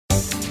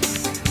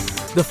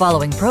The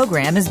following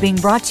program is being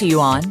brought to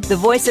you on the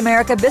Voice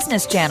America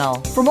Business Channel.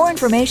 For more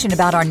information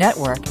about our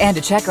network and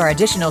to check our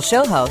additional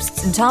show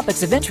hosts and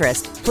topics of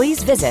interest,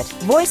 please visit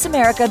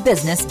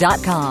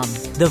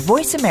voiceamericabusiness.com. The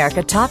Voice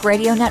America Talk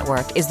Radio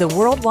Network is the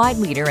worldwide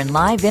leader in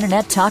live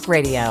Internet talk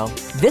radio.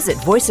 Visit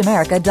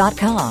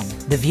voiceamerica.com.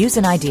 The views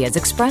and ideas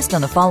expressed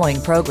on the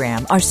following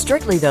program are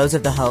strictly those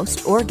of the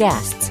host or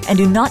guests and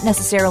do not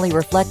necessarily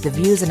reflect the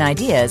views and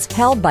ideas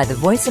held by the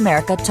Voice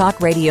America Talk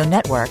Radio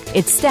Network,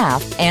 its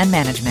staff, and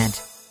management.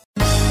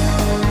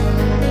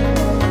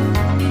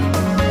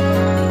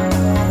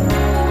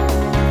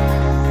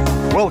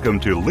 Welcome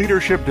to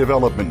Leadership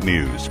Development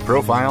News,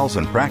 profiles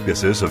and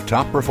practices of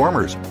top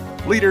performers.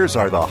 Leaders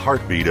are the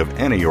heartbeat of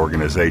any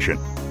organization.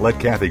 Let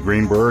Kathy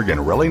Greenberg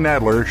and Relly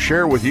Nadler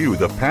share with you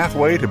the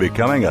pathway to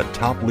becoming a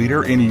top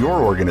leader in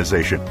your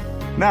organization.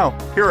 Now,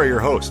 here are your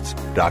hosts,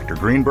 Dr.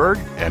 Greenberg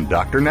and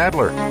Dr.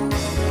 Nadler.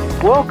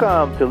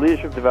 Welcome to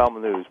Leadership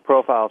Development News,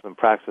 profiles and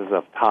practices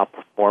of top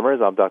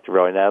performers. I'm Dr.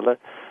 Relly Nadler.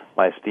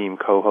 My esteemed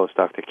co-host,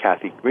 Dr.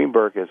 Kathy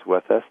Greenberg, is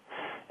with us.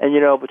 And,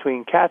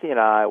 between Kathy and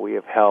I, we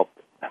have helped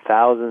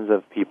thousands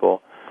of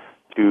people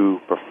to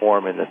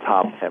perform in the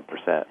top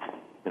 10%.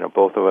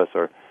 Both of us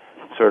are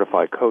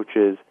certified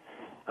coaches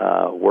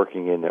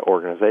working in the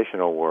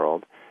organizational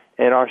world.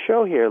 And our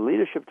show here,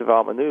 Leadership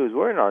Development News,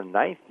 we're in our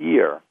 9th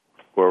year.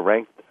 We're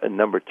ranked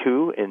number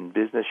 2 in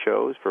business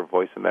shows for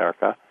Voice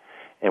America,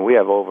 and we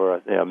have over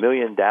a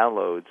million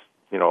downloads,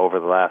 over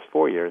the last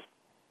 4 years.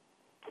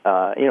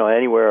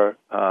 Anywhere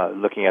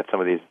looking at some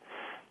of these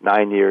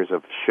 9 years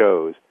of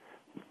shows,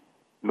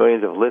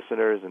 millions of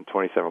listeners in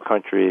 27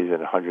 countries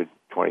and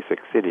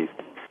 126 cities.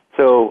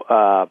 So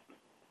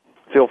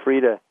feel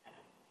free to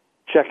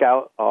check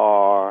out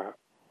our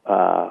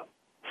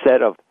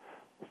set of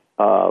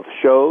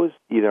shows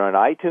either on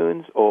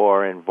iTunes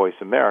or in Voice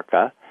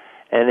America.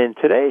 And in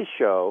today's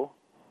show,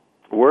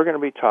 we're going to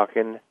be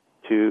talking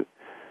to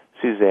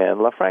Susanne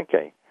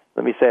LaFrankie.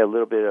 Let me say a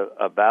little bit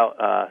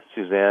about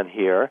Susanne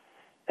here,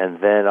 and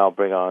then I'll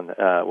bring on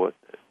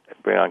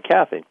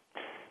Kathy.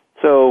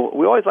 So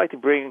we always like to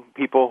bring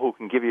people who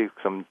can give you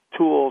some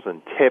tools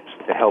and tips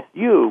to help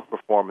you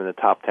perform in the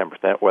top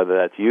 10%, whether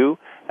that's you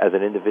as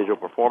an individual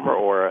performer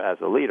or as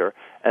a leader.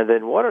 And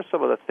then what are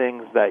some of the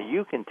things that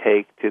you can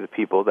take to the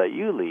people that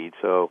you lead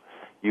so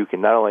you can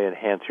not only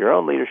enhance your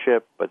own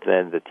leadership, but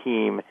then the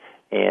team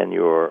and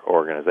your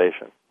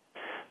organization.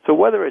 So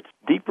whether it's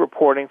deep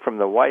reporting from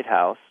the White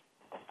House,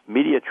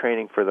 media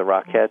training for the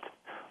Rockettes,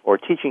 or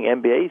teaching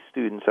MBA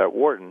students at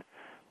Wharton,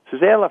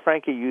 Susanne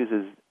LaFrankie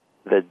uses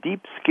the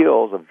deep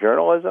skills of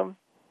journalism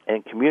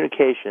and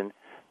communication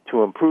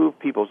to improve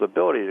people's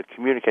ability to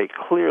communicate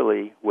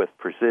clearly with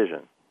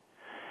precision.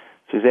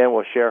 Susanne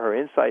will share her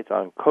insights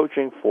on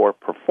coaching for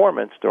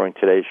performance during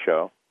today's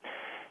show.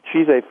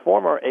 She's a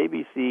former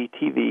ABC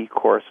TV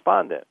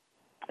correspondent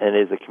and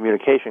is a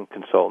communication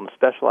consultant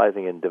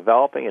specializing in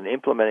developing and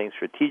implementing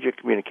strategic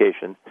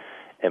communication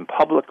and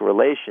public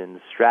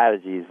relations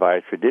strategies via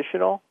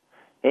traditional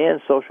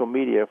and social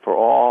media for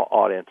all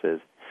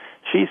audiences.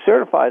 She's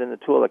certified in the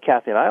tool that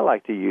Kathy and I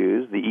like to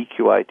use, the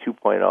EQI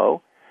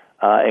 2.0,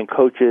 and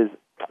coaches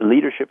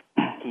leadership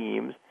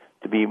teams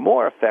to be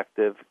more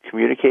effective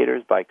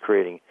communicators by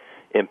creating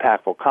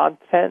impactful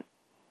content,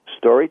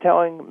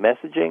 storytelling,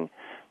 messaging,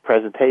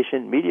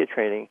 presentation, media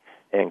training,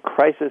 and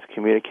crisis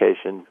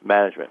communication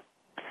management.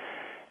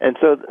 And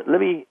so let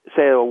me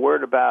say a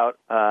word about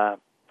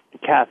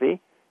Kathy,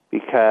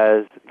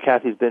 because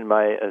Kathy's been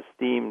my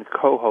esteemed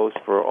co-host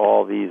for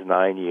all these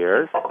 9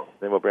 years.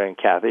 Then we'll bring in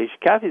Kathy.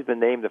 Kathy's been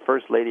named the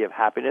First Lady of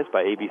Happiness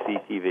by ABC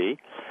TV.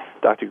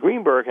 Dr.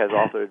 Greenberg has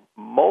authored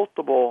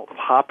multiple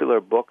popular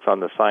books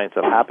on the science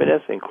of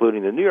happiness,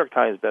 including the New York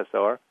Times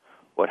bestseller,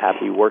 What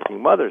Happy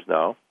Working Mothers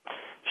Know.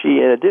 She,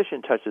 in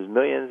addition, touches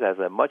millions as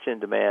a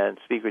much-in-demand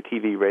speaker,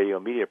 TV, radio,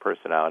 media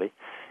personality.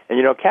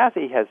 And,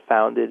 Kathy has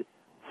founded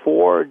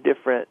 4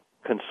 different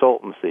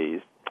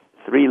consultancies,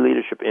 3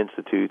 leadership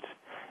institutes,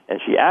 and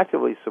she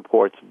actively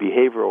supports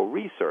behavioral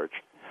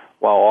research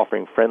while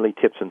offering friendly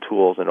tips and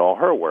tools in all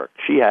her work.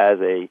 She has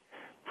a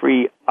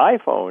free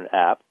iPhone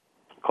app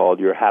called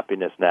Your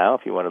Happiness Now,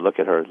 if you want to look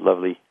at her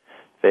lovely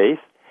face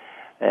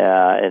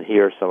and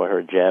hear some of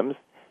her gems.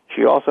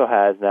 She also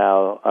has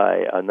now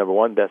a number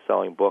 1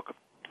 best-selling book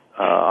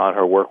on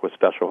her work with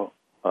special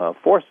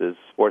forces,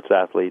 sports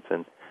athletes,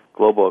 and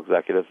global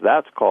executives.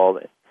 That's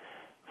called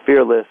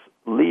Fearless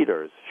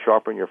Leaders,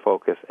 Sharpen Your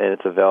Focus, and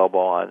it's available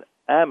on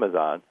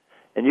Amazon.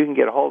 And you can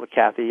get a hold of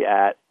Kathy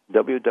at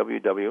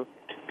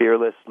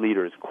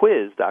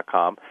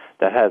www.fearlessleadersquiz.com.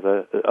 That has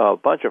a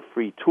bunch of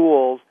free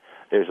tools.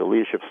 There's a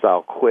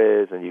leadership-style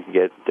quiz, and you can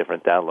get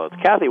different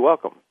downloads. Kathy,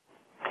 welcome.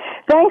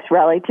 Thanks,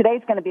 Relly.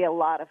 Today's going to be a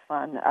lot of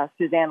fun.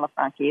 Susanne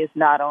LaFrankie is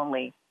not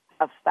only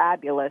a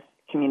fabulous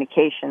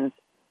communications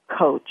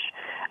coach,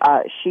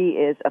 she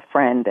is a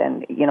friend,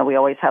 and, we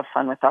always have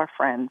fun with our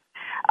friends,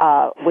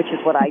 which is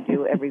what I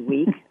do every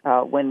week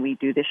when we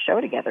do this show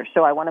together.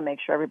 So I want to make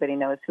sure everybody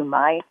knows who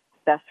my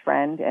best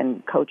friend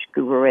and coach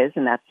guru is,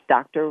 and that's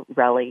Dr.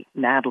 Relly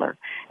Nadler.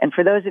 And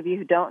for those of you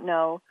who don't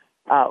know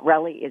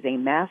Relly is a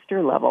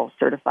master-level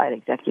certified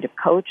executive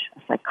coach,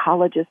 a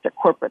psychologist, a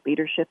corporate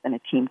leadership, and a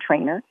team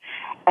trainer.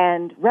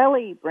 And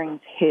Relly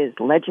brings his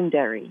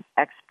legendary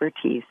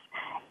expertise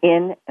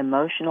in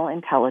emotional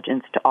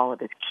intelligence to all of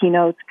his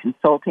keynotes,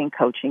 consulting,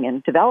 coaching,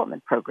 and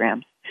development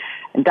programs.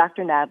 And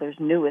Dr. Nadler's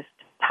newest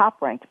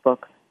top-ranked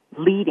book,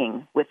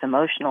 Leading with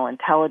Emotional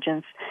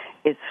Intelligence,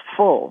 is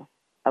full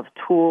of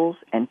tools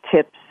and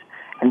tips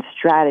and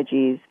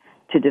strategies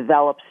to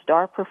develop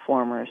star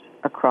performers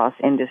across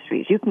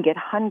industries. You can get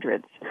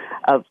hundreds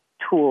of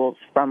tools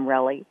from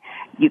Relly.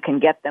 You can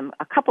get them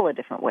a couple of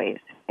different ways.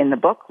 In the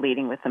book,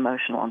 Leading with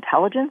Emotional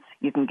Intelligence,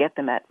 you can get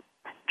them at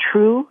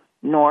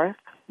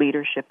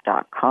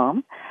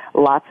TrueNorthLeadership.com.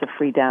 Lots of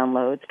free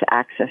downloads to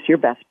access your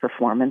best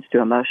performance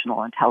through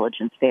emotional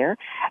intelligence there.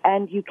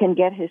 And you can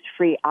get his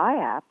free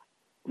iApp,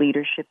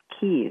 Leadership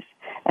Keys.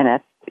 And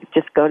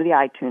just go to the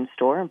iTunes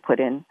store and put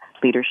in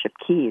Leadership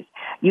Keys.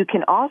 You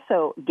can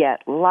also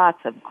get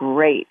lots of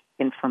great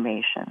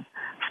information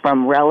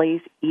from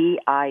Relly's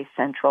EI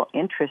Central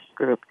Interest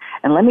Group.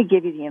 And let me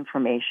give you the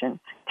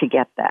information to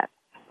get that.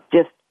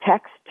 Just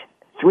text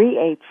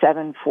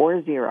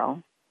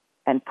 38740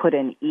 and put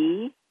in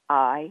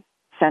EI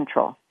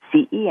Central,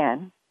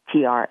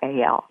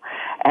 CENTRAL.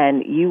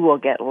 And you will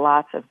get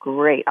lots of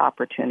great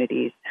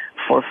opportunities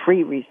for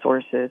free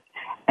resources.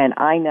 And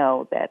I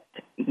know that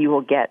you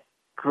will get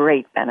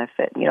great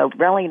benefit. You know,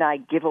 Relly and I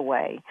give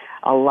away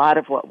a lot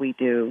of what we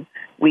do.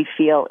 We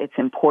feel it's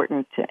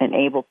important to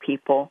enable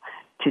people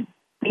to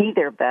be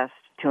their best,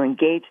 to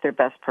engage their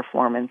best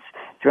performance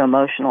through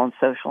emotional and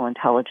social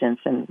intelligence,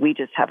 and we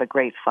just have a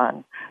great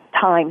fun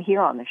time here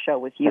on the show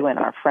with you and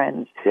our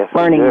friends,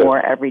 learning more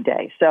every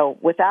day. So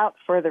without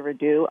further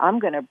ado, I'm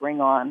going to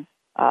bring on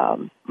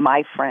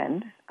my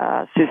friend,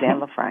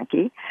 Susanne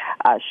LaFrankie.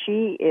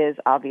 She is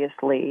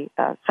obviously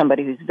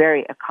somebody who's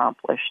very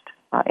accomplished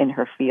in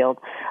her field.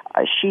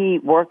 She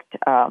worked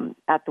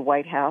at the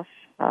White House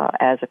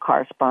as a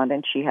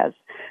correspondent. She has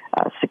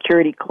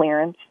security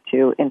clearance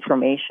to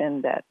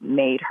information that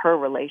made her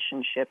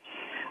relationships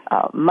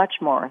much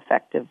more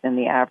effective than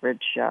the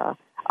average,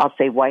 I'll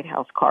say, White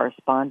House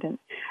correspondent.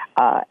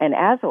 And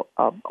as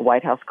a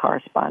White House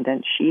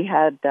correspondent, she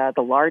had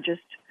the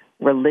largest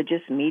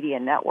religious media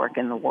network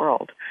in the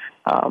world,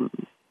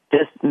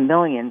 just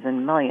millions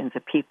and millions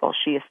of people.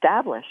 She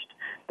established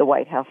the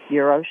White House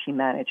Bureau. She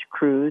managed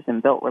crews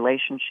and built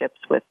relationships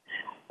with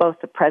both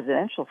the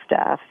presidential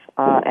staff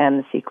and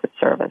the Secret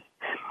Service.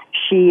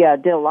 She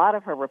did a lot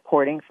of her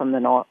reporting from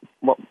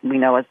what we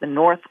know as the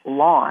North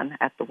Lawn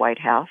at the White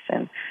House,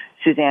 and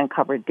Susanne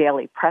covered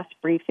daily press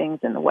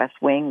briefings in the West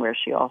Wing, where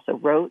she also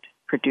wrote,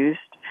 produced,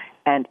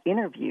 and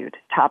interviewed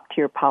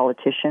top-tier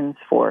politicians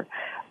for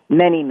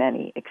many,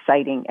 many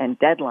exciting and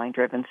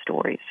deadline-driven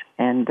stories.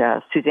 And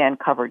Susanne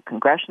covered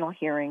congressional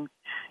hearings.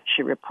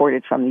 She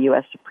reported from the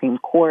U.S. Supreme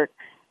Court,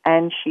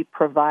 and she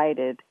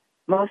provided,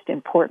 most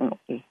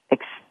importantly,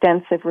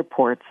 extensive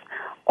reports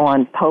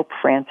on Pope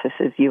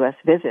Francis's U.S.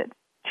 visit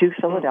to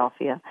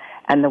Philadelphia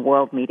and the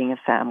World Meeting of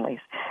Families.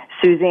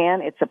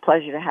 Susanne, it's a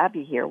pleasure to have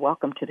you here.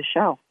 Welcome to the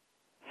show.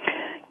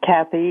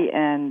 Kathy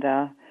and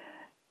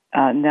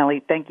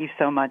Nellie, thank you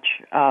so much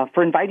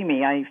for inviting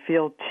me. I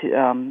feel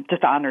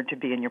just honored to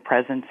be in your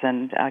presence,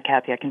 and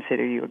Kathy, I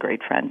consider you a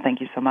great friend.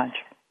 Thank you so much.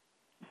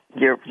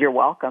 You're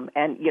welcome.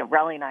 And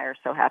Relly and I are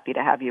so happy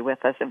to have you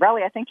with us. And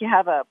Relly, I think you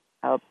have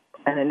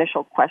an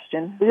initial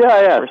question.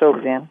 Yeah. For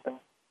Susanne.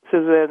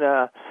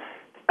 Susanne,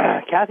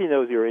 Kathy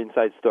knows your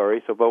inside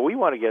story, but we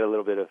want to get a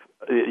little bit of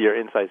your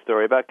inside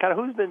story about kind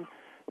of who's been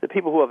the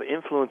people who have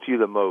influenced you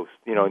the most,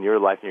 in your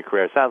life and your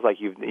career. It sounds like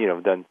you've,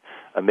 done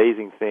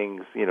amazing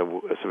things,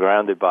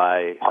 surrounded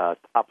by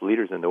top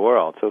leaders in the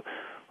world. So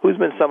who's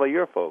been some of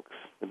your folks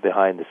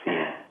behind the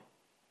scenes?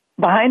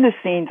 Behind the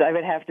scenes, I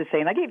would have to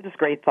say, and I gave this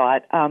great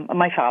thought,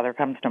 my father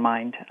comes to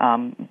mind,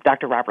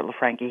 Dr. Robert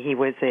LaFrankie. He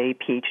was a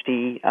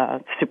PhD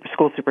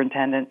school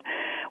superintendent.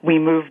 We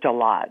moved a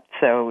lot,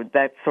 so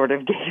that sort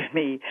of gave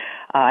me,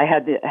 I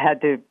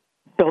had to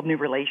build new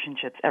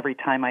relationships every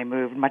time I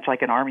moved, much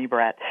like an Army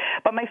brat.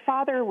 But my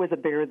father was a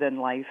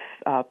bigger-than-life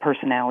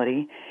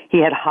personality. He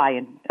had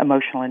high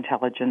emotional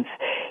intelligence.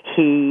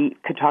 He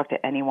could talk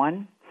to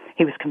anyone.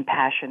 He was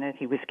compassionate.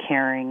 He was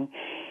caring.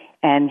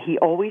 And he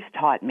always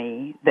taught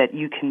me that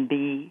you can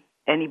be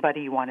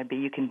anybody you want to be.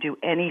 You can do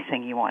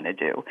anything you want to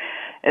do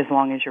as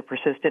long as you're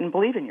persistent and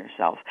believe in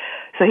yourself.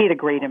 So he had a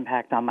great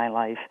impact on my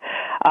life.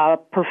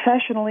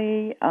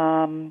 Professionally,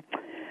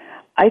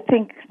 I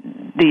think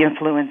the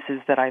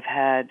influences that I've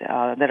had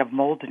that have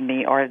molded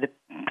me are the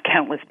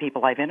countless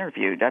people I've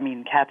interviewed. I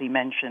mean, Kathy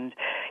mentioned,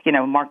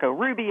 Marco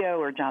Rubio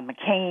or John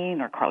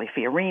McCain or Carly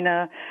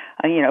Fiorina,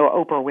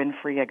 Oprah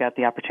Winfrey. I got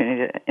the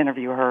opportunity to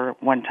interview her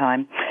one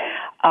time.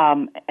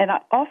 And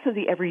also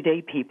the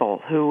everyday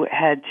people who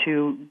had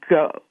to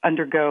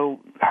undergo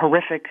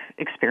horrific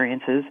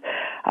experiences,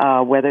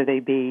 whether they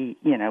be,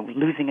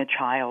 losing a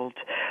child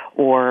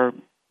or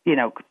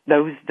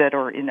those that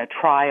are in a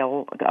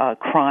trial,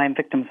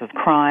 victims of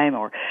crime,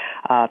 or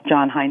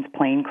John Hines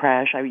plane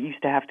crash. I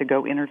used to have to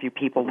go interview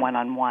people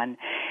one-on-one.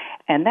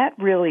 And that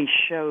really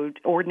showed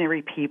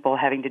ordinary people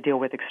having to deal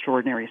with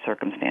extraordinary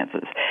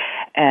circumstances.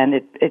 And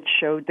it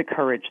showed the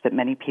courage that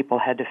many people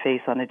had to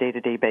face on a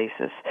day-to-day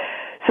basis.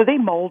 So they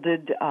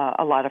molded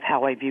a lot of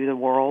how I view the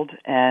world.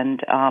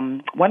 And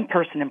one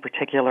person in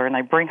particular, and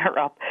I bring her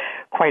up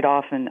quite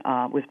often,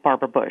 was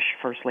Barbara Bush,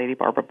 First Lady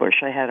Barbara Bush.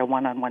 I had a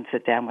one-on-one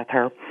sit-down with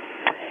her.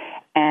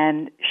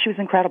 And she was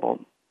incredible.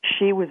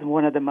 She was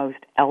one of the most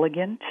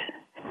elegant,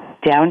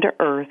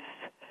 down-to-earth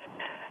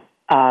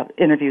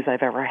interviews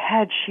I've ever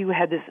had. She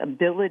had this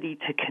ability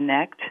to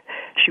connect.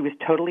 She was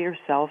totally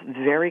herself,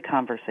 very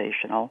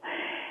conversational.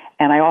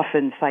 And I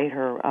often cite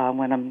her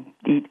when I'm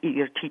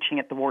either teaching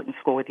at the Wharton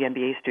School with the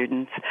MBA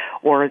students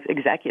or as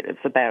executives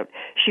about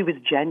she was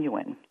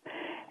genuine.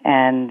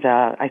 And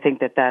I think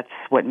that that's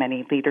what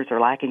many leaders are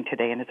lacking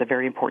today, and it's a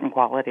very important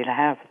quality to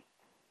have.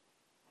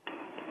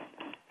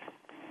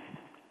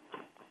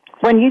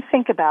 When you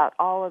think about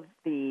all of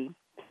the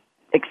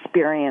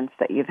experience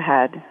that you've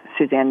had,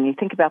 Susanne, and you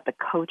think about the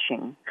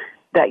coaching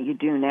that you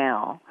do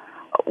now,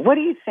 what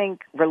do you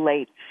think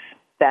relates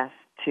best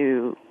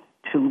to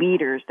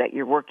leaders that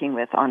you're working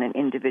with on an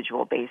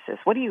individual basis?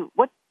 What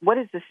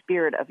is the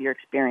spirit of your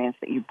experience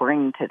that you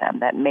bring to them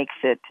that makes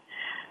it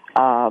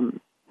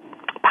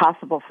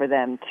possible for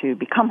them to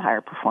become higher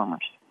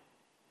performers?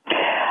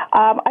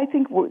 I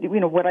think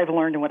what I've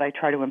learned and what I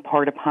try to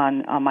impart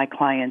upon my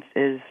clients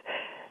is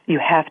you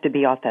have to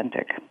be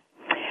authentic.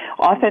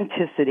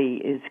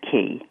 Authenticity is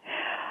key.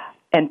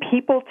 And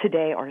people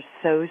today are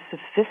so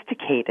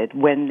sophisticated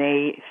when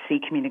they see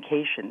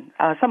communication.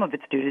 Some of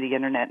it's due to the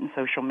Internet and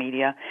social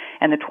media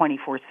and the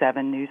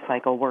 24/7 news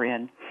cycle we're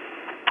in.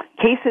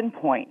 Case in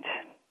point,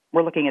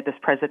 we're looking at this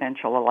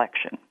presidential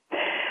election.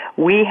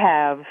 We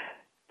have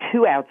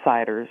two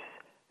outsiders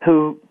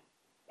who,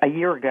 a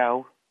year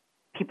ago,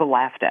 people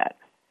laughed at,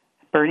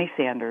 Bernie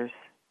Sanders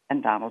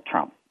and Donald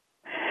Trump.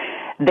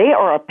 They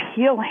are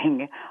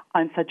appealing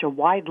on such a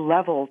wide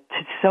level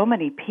to so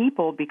many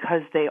people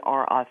because they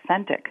are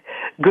authentic,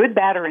 good,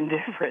 bad, or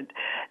indifferent.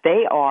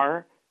 They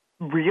are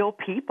real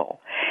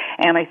people.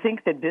 And I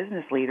think that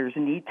business leaders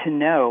need to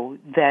know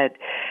that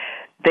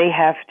they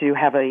have to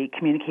have a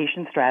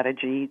communication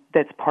strategy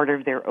that's part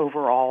of their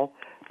overall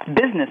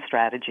business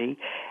strategy,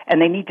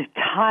 and they need to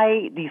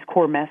tie these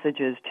core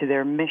messages to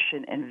their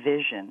mission and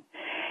vision.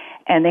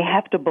 And they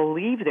have to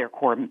believe their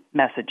core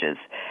messages.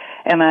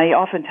 And I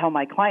often tell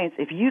my clients,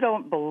 if you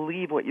don't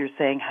believe what you're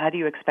saying, how do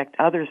you expect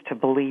others to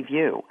believe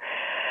you?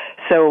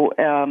 So,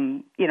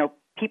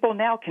 people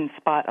now can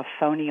spot a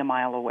phony a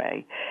mile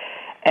away.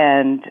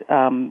 And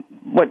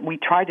what we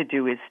try to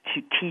do is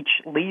to teach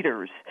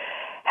leaders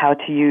how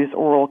to use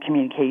oral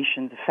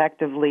communications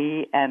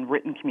effectively and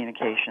written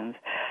communications.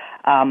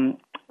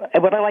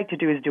 What I like to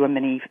do is do a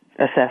mini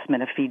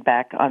assessment of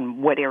feedback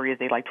on what areas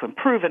they'd like to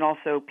improve, and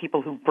also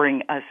people who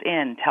bring us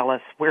in tell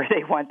us where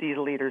they want these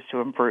leaders to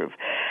improve.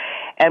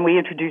 And we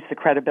introduce the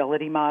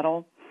credibility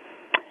model.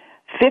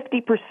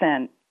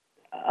 50%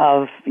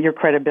 of your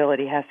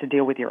credibility has to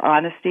deal with your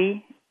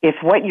honesty. If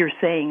what you're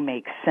saying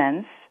makes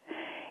sense,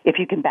 if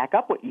you can back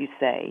up what you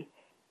say,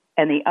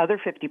 and the other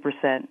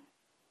 50%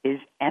 is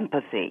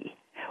empathy.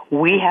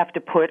 We have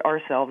to put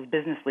ourselves,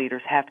 business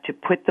leaders have to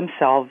put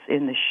themselves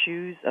in the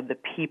shoes of the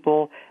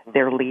people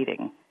they're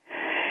leading.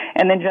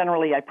 And then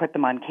generally I put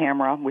them on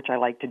camera, which I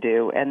like to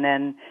do, and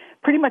then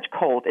pretty much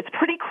cold. It's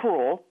pretty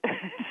cruel,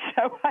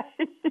 so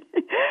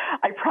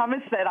I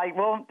promise that I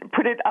won't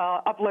put it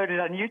upload it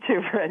on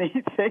YouTube or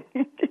anything.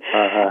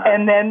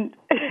 And then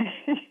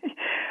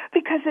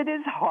because it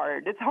is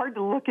hard. It's hard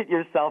to look at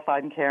yourself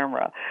on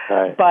camera.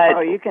 Right.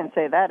 But you can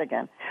say that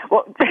again.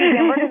 Well,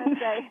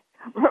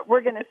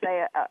 we're going to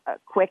say a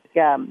quick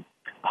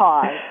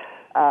pause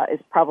is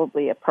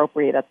probably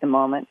appropriate at the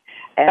moment,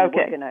 and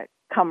we're going to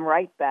come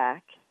right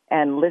back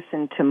and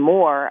listen to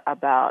more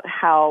about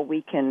how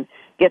we can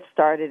get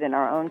started in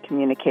our own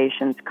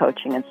communications,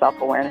 coaching, and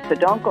self-awareness. So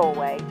don't go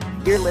away.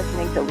 You're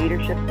listening to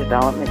Leadership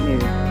Development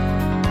News.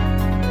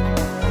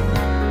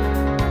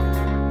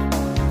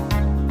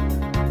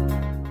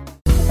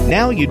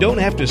 Now you don't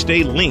have to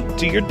stay linked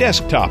to your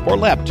desktop or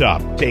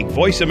laptop. Take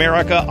Voice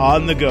America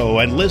on the go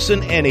and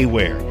listen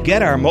anywhere.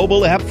 Get our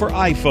mobile app for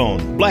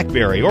iPhone,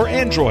 BlackBerry, or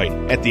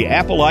Android at the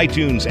Apple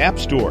iTunes App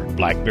Store,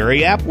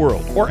 BlackBerry App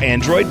World, or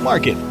Android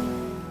Market.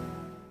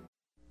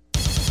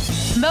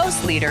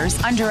 Most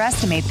leaders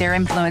underestimate their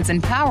influence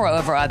and power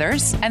over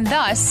others and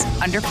thus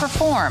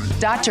underperform.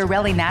 Dr.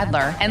 Relly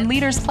Nadler and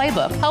Leaders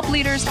Playbook help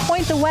leaders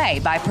point the way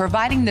by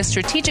providing the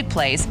strategic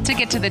plays to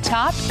get to the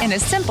top in a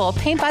simple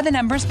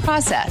paint-by-the-numbers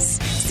process.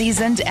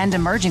 Seasoned and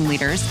emerging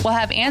leaders will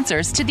have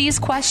answers to these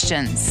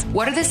questions.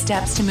 What are the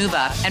steps to move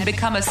up and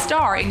become a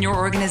star in your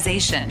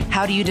organization?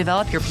 How do you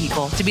develop your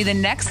people to be the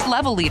next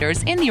level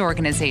leaders in the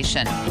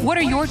organization? What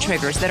are your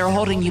triggers that are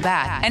holding you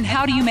back, and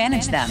how do you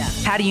manage them?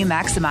 How do you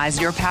maximize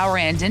your power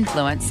and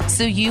influence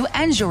so you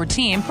and your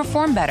team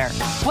perform better?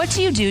 What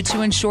do you do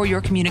to ensure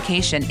your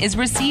communication is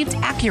received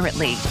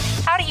accurately?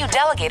 How do do you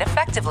delegate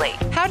effectively?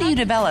 How do you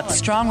develop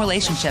strong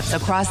relationships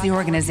across the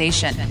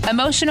organization?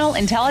 Emotional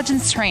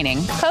intelligence training,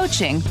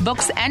 coaching,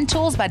 books, and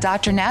tools by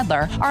Dr.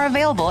 Nadler are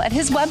available at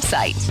his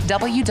website,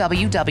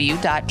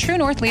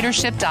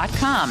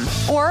 www.truenorthleadership.com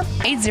or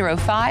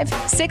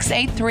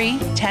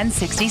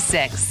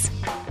 805-683-1066.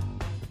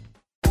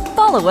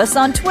 Follow us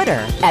on Twitter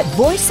at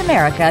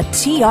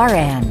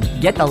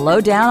VoiceAmericaTRN. Get the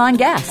lowdown on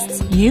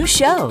guests, new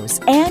shows,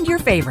 and your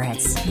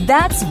favorites.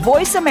 That's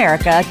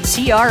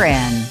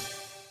VoiceAmericaTRN.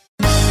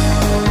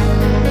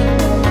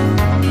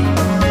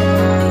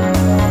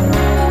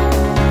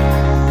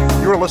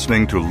 You're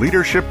listening to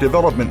Leadership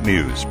Development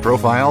News,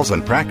 profiles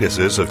and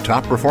practices of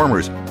top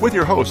performers with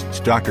your hosts,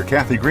 Dr.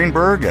 Kathy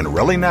Greenberg and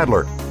Relly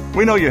Nadler.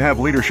 We know you have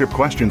leadership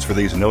questions for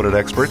these noted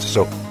experts,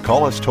 so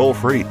call us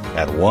toll-free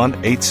at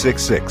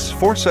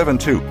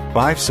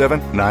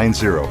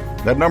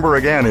 1-866-472-5790. That number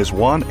again is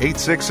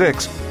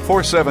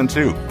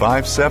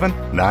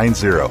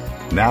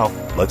 1-866-472-5790. Now,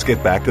 let's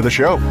get back to the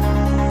show.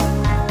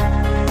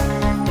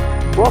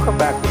 Welcome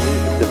back to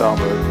Leadership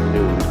Development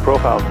News,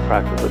 profiles and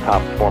practices of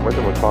top performers,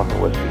 and we're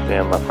talking with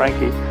Susanne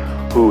LaFrankie,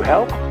 who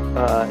helps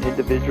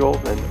individuals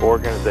and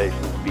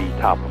organizations be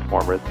top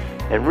performers.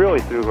 And really,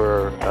 through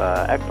her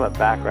excellent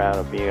background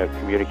of being a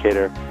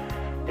communicator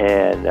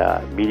and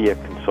media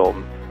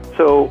consultant.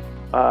 So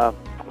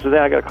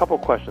then I got a couple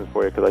of questions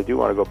for you, because I do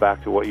want to go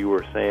back to what you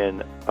were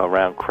saying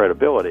around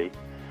credibility.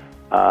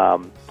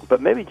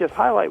 But maybe just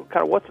highlight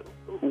kind of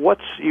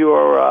what's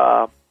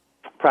your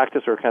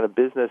practice or kind of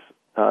business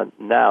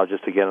now,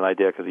 just to get an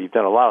idea, because you've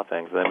done a lot of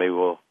things. And then maybe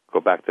we'll go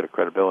back to the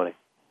credibility.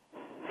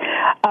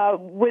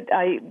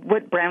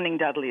 What Browning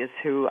Dudley is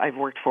who I've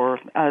worked for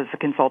as a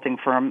consulting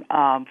firm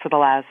for the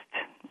last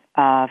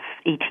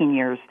 18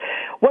 years.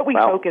 What we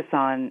focus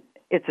on,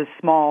 it's a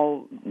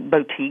small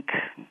boutique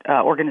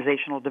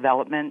organizational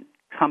development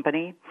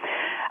company,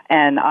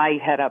 and I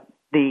head up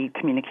the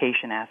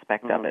communication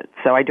aspect of it.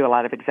 So I do a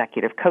lot of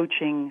executive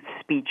coaching,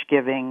 speech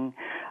giving,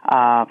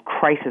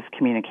 crisis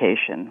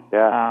communication.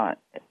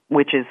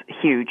 Which is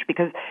huge,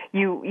 because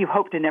you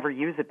hope to never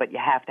use it, but you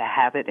have to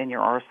have it in your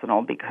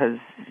arsenal, because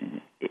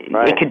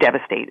it could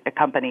devastate a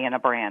company and a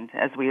brand,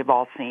 as we have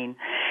all seen.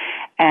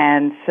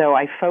 And so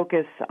I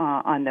focus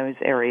on those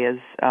areas.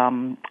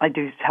 I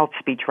do health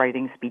speech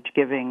writing, speech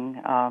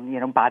giving,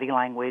 body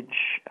language,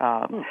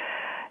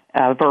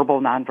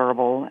 verbal,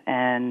 nonverbal,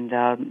 and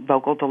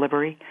vocal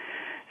delivery.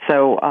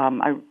 So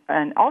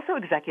and also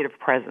executive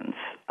presence,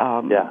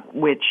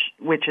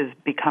 which is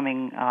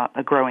becoming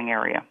a growing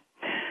area.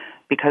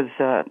 Because,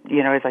 as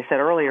I said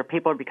earlier,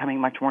 people are becoming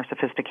much more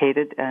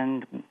sophisticated,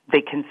 and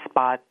they can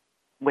spot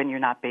when you're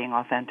not being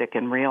authentic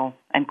and real,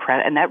 and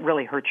that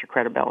really hurts your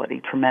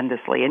credibility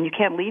tremendously. And you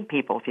can't lead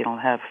people if you don't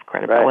have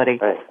credibility.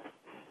 Right.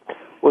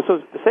 Well,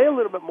 so say a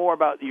little bit more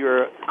about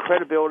your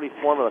credibility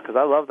formula, because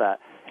I love that.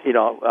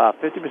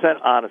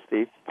 50%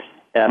 honesty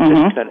and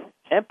 50%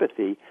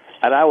 empathy.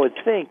 And I would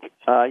think,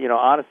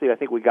 honestly, I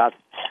think we got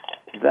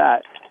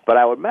that. But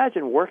I would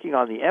imagine working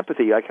on the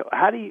empathy, like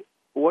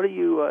what do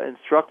you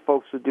instruct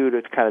folks to do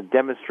to kind of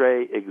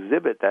demonstrate,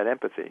 exhibit that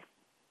empathy?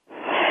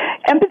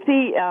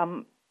 Empathy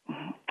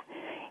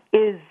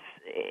is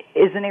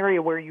an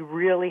area where you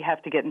really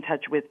have to get in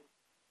touch with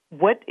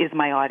what is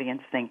my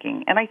audience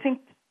thinking. And I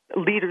think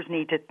leaders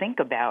need to think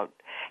about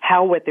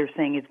how what they're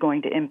saying is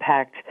going to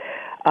impact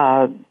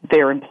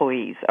their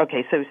employees.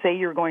 Okay, so say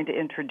you're going to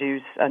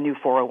introduce a new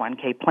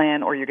 401k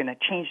plan, or you're going to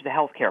change the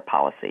healthcare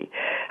policy.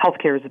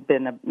 Healthcare has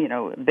been a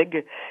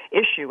big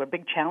issue, a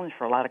big challenge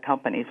for a lot of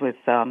companies with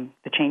the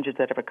changes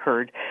that have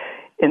occurred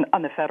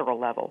on the federal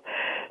level.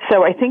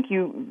 So I think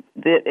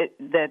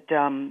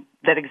that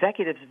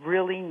executives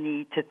really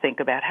need to think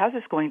about how is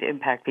this going to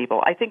impact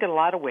people. I think in a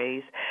lot of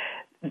ways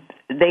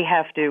they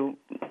have to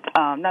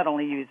not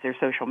only use their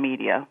social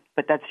media,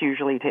 but that's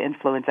usually to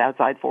influence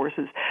outside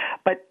forces,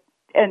 but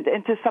and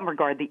to some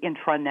regard, the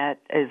intranet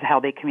is how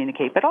they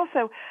communicate. But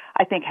also,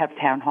 I think, have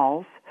town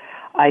halls.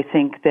 I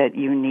think that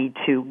you need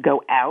to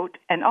go out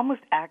and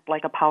almost act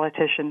like a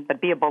politician,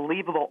 but be a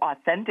believable,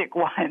 authentic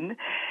one,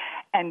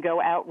 and go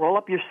out, roll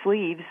up your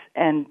sleeves,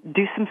 and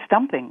do some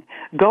stumping.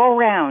 Go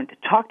around,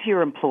 talk to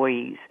your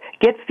employees,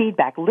 get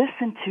feedback,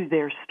 listen to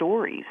their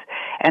stories,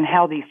 and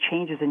how these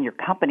changes in your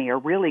company are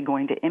really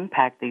going to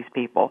impact these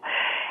people.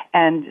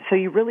 And so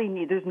you really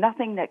need, there's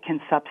nothing that can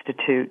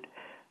substitute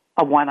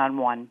a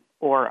one-on-one,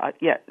 or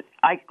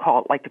like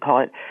to call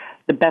it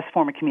the best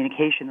form of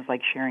communication is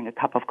like sharing a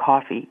cup of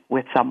coffee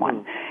with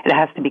someone. It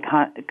has to be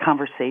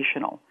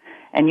conversational,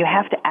 and you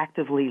have to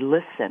actively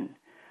listen.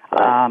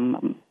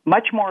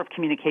 Much more of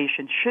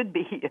communication should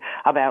be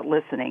about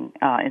listening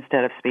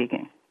instead of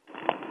speaking.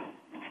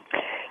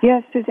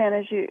 Yes, Susanne,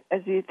 as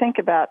you think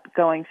about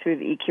going through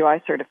the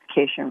EQI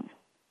certification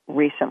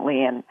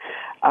recently and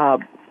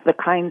the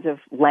kinds of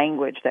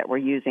language that we're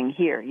using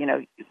here,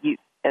 you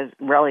as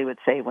Relly would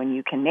say, when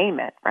you can name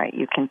it, right,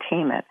 you can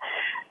tame it.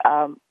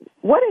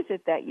 What is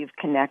it that you've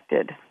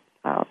connected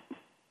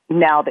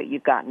now that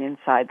you've gotten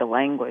inside the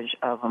language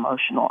of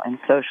emotional and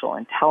social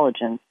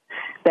intelligence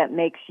that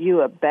makes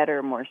you a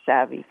better, more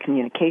savvy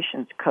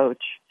communications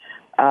coach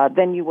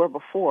than you were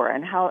before.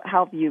 And how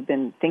have you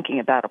been thinking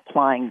about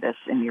applying this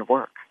in your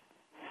work?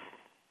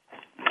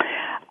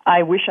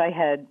 I wish I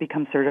had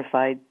become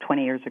certified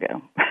 20 years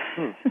ago.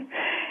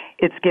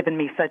 It's given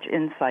me such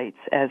insights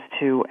as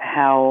to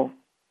how,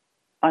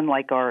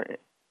 unlike our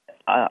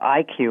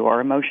IQ, our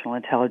emotional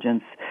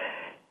intelligence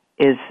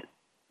is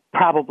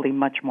probably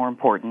much more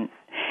important.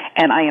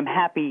 And I am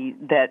happy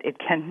that it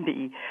can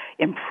be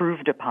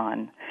improved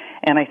upon.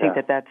 And I think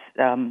that that's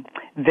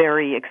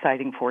very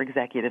exciting for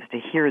executives to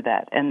hear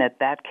that, and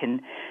that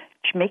can,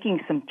 making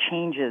some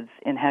changes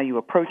in how you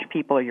approach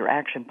people or your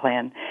action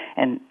plan,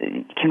 and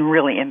can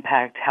really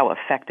impact how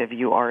effective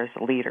you are as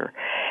a leader.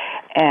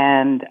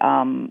 And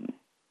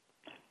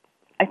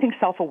I think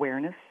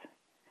self-awareness,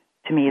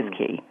 to me, is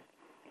key.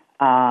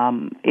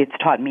 It's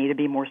taught me to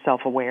be more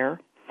self-aware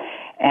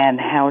and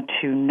how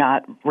to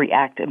not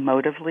react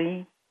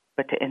emotively,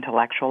 but to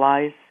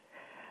intellectualize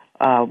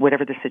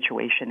whatever the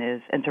situation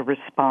is and to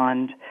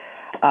respond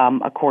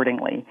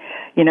accordingly.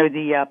 You know,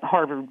 the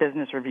Harvard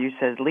Business Review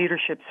says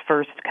leadership's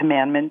first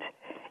commandment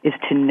is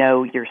to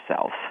know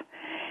yourself.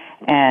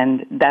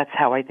 And that's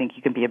how I think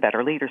you can be a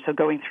better leader. So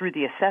going through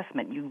the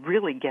assessment, you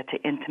really get to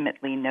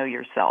intimately know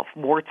yourself,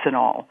 warts and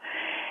all,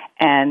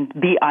 and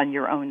be on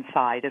your own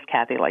side, as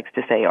Kathy likes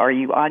to say. Are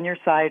you on your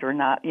side or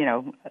not? You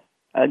know,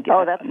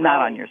 that's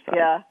not on your side.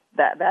 Yeah,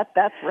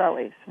 that's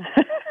Relly's.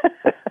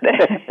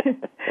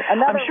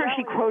 I'm sure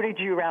she quoted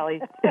you,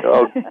 Rally.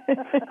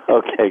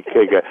 Okay,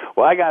 good.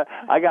 Well, I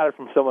got it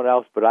from someone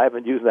else, but I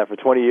haven't used that for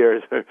 20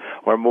 years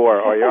or more.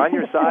 Or you're on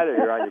your side or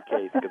you're on your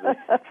case. Because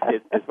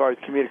as far as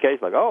communication,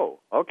 like, oh,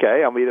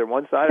 okay, I'm either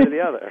one side or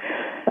the other.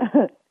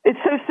 It's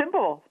so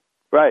simple.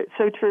 Right.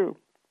 So true.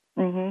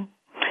 Mm-hmm.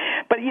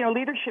 But, you know,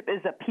 leadership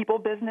is a people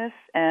business,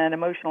 and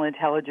emotional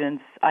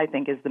intelligence, I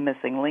think, is the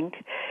missing link.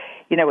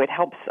 You know, it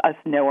helps us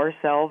know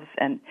ourselves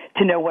and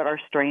to know what our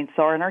strengths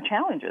are and our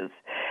challenges.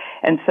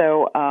 And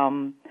so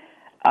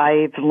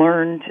I've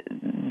learned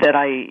that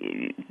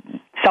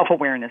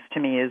self-awareness to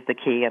me is the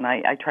key, and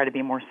I try to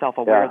be more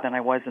self-aware than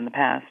I was in the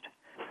past.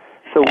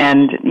 So,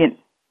 and you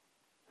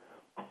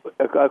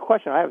know, a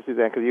question I have,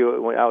 Susanne, because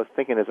I was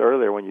thinking this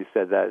earlier when you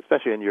said that,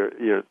 especially in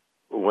your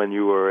when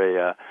you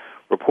were a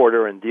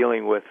reporter and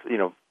dealing with, you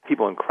know,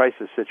 people in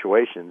crisis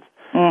situations.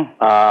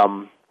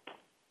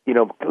 You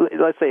know,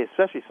 let's say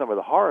especially some of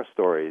the horror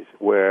stories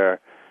where,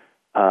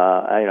 you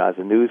know, as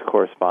a news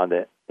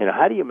correspondent, you know,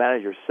 how do you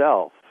manage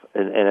yourself?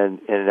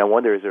 And I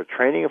wonder, is there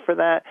training for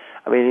that?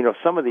 I mean, you know,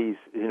 some of these,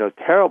 you know,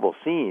 terrible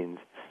scenes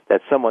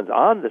that someone's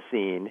on the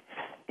scene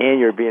and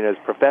you're being as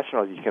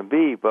professional as you can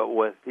be, but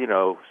with, you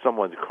know,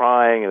 someone's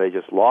crying and they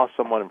just lost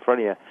someone in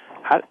front of you.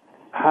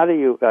 How do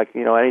you, like,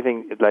 you know,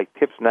 anything like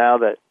tips now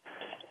that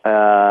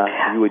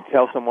you would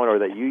tell someone or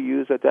that you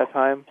use at that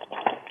time?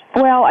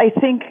 Well, I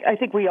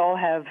think we all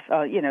have,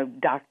 you know,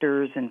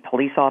 doctors and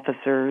police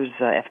officers,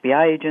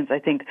 FBI agents. I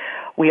think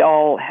we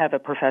all have a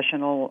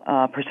professional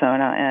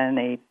persona and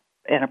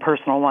a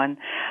personal one.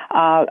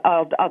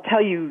 I'll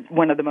tell you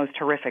one of the most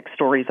horrific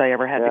stories I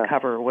ever had to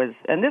cover was,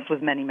 and this was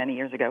many, many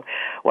years ago,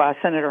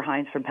 Senator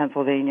Hines from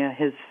Pennsylvania,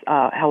 his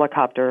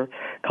helicopter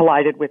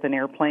collided with an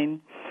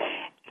airplane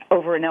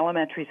over an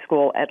elementary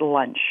school at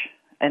lunch,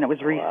 and it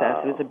was recess.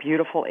 Wow. It was a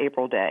beautiful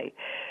April day.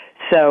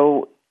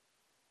 So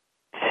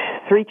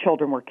 3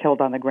 children were killed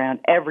on the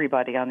ground,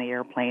 everybody on the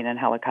airplane and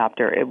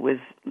helicopter. It was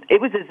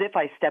as if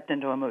I stepped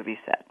into a movie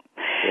set.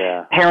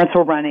 Yeah. Parents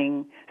were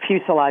running,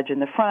 fuselage in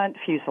the front,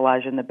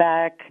 fuselage in the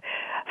back,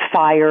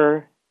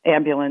 fire,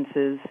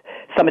 ambulances.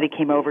 Somebody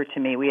came over to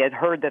me. We had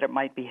heard that it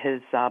might be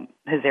his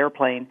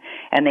airplane,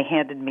 and they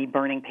handed me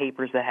burning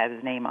papers that had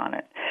his name on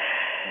it.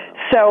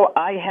 So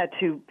I had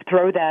to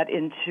throw that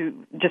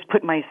just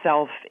put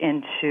myself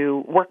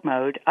into work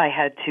mode. I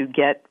had to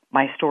get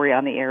my story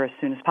on the air as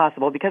soon as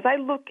possible because I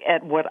look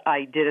at what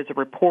I did as a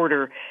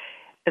reporter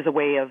as a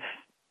way of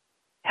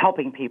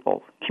helping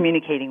people,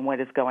 communicating what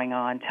is going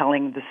on,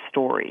 telling the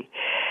story.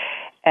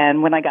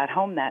 And when I got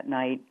home that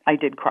night, I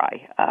did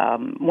cry.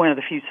 One of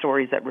the few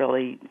stories that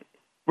really,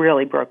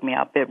 really broke me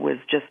up. It was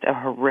just a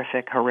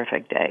horrific,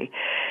 horrific day.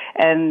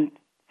 And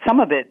some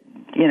of it,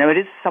 you know, it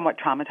is somewhat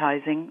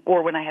traumatizing.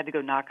 Or when I had to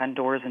go knock on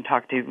doors and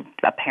talk to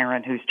a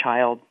parent whose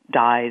child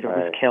died or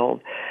was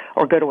killed,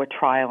 or go to a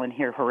trial and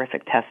hear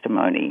horrific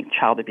testimony,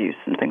 child abuse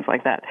and things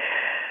like that.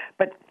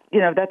 But,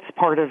 you know, that's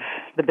part of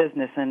the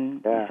business,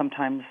 and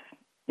sometimes,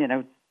 you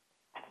know,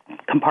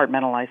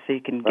 compartmentize so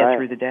you can get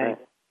through the day. Right.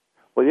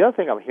 Well, the other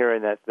thing I'm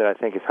hearing that I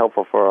think is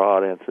helpful for our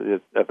audience,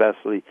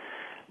 especially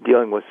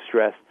dealing with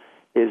stress,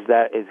 is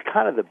that it's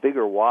kind of the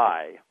bigger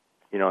why.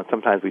 You know, and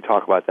sometimes we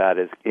talk about that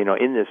as, you know,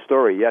 in this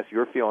story, yes,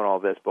 you're feeling all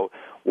this, but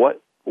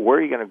where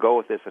are you going to go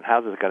with this, and how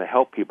is it going to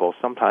help people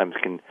sometimes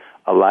can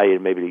allow you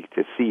maybe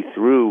to see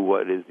through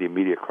what is the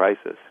immediate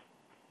crisis.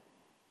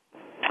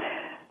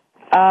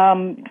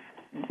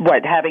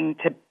 Having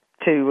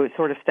to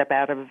sort of step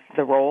out of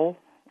the role?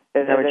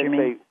 Is that what you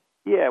mean?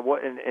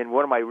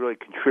 What am I really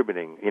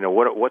contributing? You know,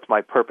 what's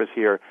my purpose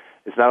here?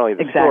 It's not only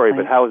the story,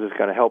 but how is this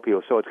going to help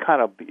you? So it's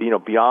kind of, you know,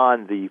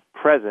 beyond the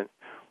present.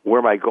 Where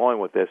am I going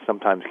with this?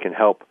 Sometimes can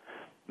help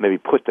maybe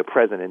put the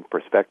present in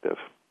perspective.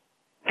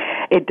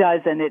 It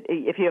does, and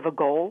if you have a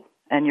goal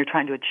and you're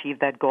trying to achieve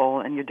that goal,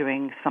 and you're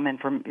doing some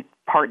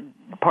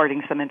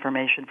parting some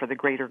information for the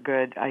greater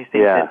good, I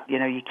think that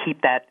you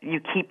keep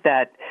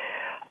that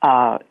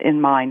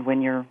in mind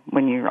when you're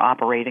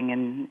operating,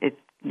 and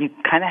you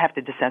kind of have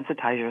to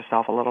desensitize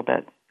yourself a little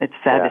bit. It's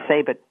sad to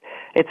say, but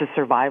it's a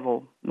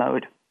survival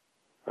mode.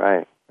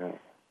 Right. Well,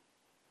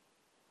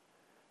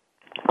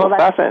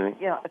 that's fascinating.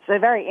 It's a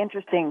very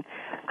interesting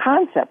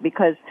concept,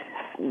 because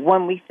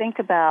when we think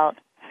about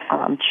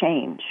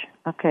change,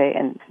 okay,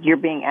 and you're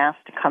being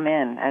asked to come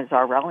in, as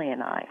are Relly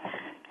and I,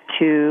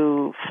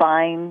 to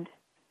find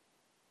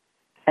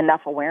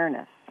enough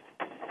awareness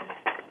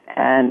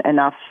and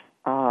enough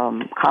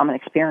common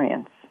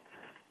experience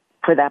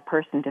for that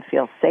person to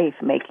feel safe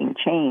making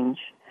change.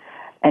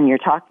 And you're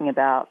talking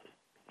about,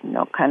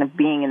 kind of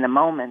being in the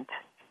moment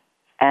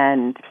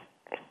and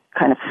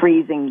kind of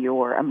freezing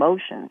your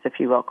emotions, if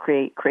you will,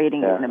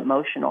 creating an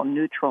emotional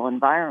neutral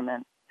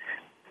environment.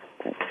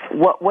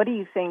 What do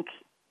you think,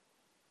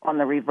 on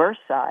the reverse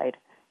side,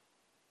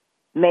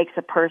 makes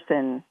a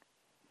person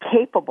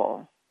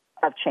capable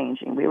of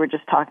changing? We were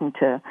just talking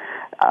to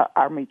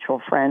our mutual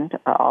friend,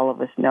 all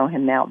of us know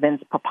him now,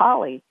 Vince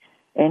Papali,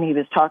 and he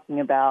was talking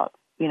about,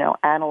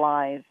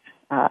 analyze,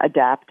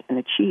 adapt, and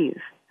achieve.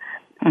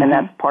 Mm-hmm. And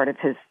that's part of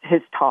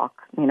his talk,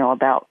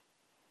 about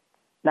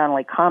not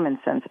only common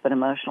sense, but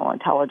emotional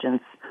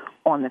intelligence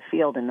on the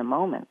field in the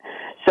moment.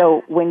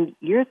 So when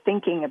you're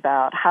thinking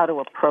about how to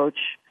approach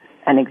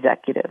an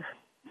executive,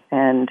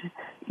 and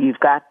you've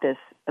got this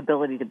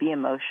ability to be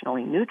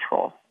emotionally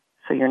neutral,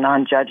 so you're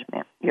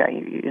non-judgment, you're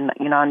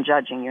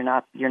non-judging,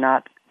 you're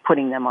not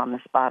putting them on the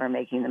spot or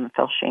making them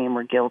feel shame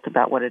or guilt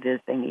about what it is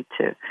they need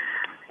to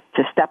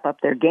step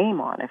up their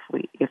game on, if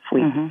we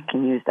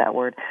can use that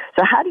word.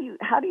 So how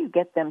do you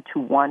get them to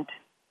want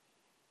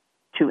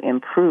to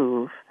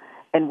improve,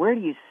 and where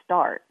do you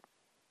start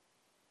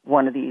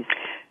one of these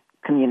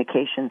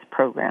communications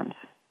programs?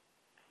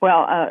 Well,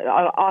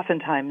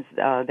 oftentimes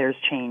there's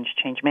change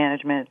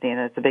management.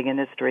 It's a big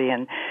industry,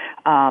 and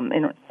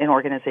in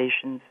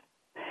organizations,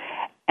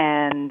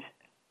 and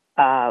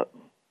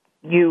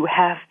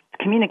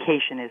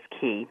communication is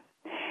key.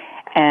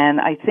 And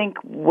I think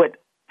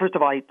first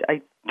of all,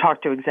 I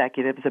talk to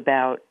executives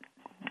about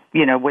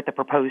what the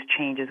proposed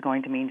change is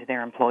going to mean to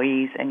their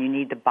employees, and you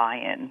need to buy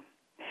in,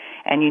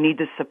 and you need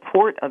the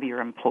support of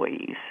your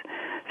employees.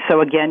 So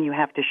again, you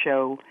have to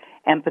show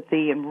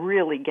empathy and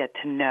really get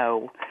to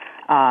know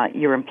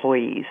your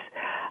employees.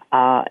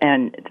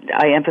 And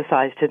I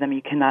emphasize to them,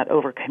 you cannot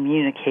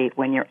over-communicate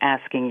when you're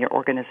asking your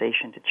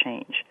organization to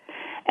change.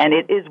 And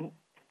it is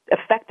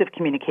effective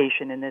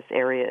communication in this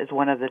area is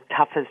one of the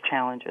toughest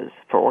challenges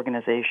for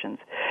organizations.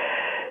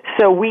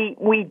 So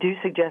we do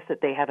suggest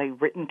that they have a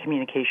written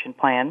communication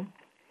plan.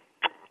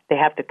 They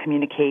have to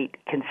communicate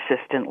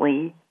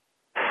consistently,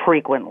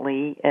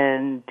 frequently,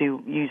 and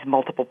use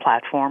multiple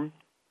platforms,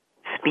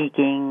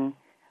 speaking,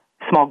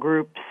 small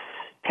groups,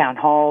 town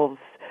halls,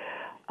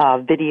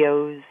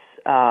 videos,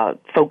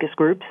 focus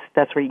groups.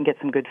 That's where you can get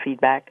some good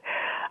feedback.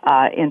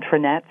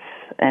 Intranets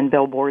and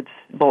billboards,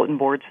 bulletin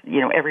boards,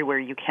 everywhere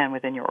you can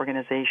within your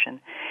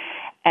organization.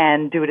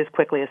 And do it as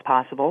quickly as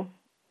possible.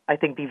 I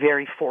think be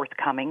very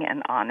forthcoming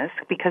and honest,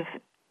 because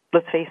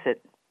let's face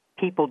it,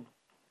 people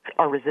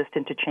are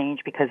resistant to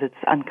change because it's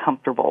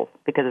uncomfortable,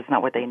 because it's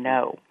not what they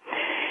know.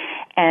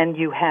 And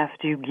you have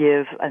to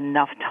give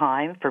enough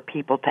time for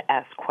people to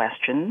ask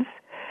questions,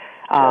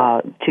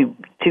 to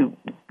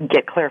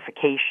get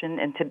clarification,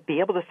 and to be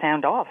able to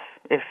sound off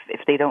if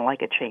they don't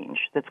like a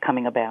change that's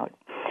coming about.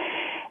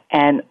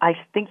 And I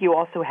think you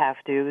also have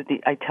to,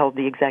 I tell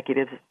the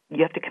executives,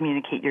 you have to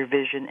communicate your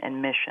vision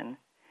and mission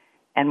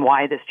and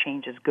why this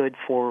change is good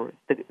for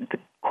the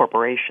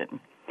corporation,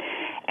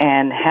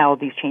 and how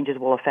these changes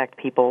will affect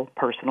people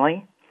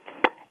personally.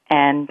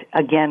 And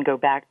again, go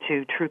back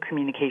to true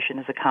communication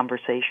as a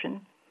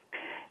conversation.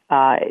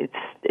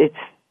 It's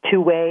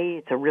two-way.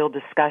 It's a real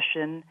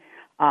discussion.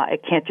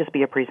 It can't just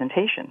be a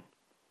presentation.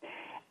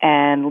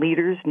 And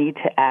leaders need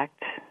to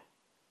act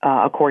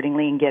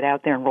accordingly and get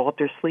out there and roll up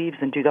their sleeves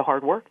and do the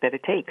hard work that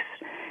it takes.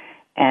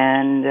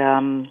 And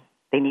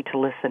they need to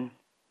listen.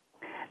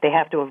 They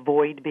have to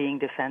avoid being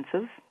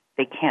defensive.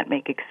 They can't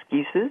make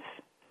excuses.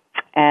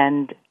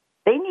 And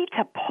they need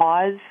to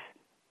pause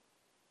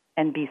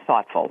and be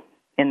thoughtful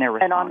in their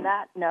response. And on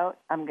that note,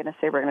 I'm going to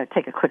say we're going to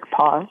take a quick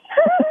pause.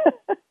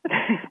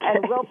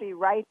 And we'll be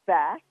right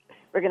back.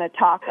 We're going to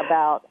talk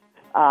about,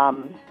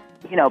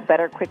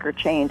 better, quicker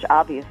change,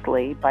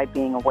 obviously, by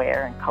being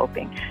aware and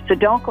coping. So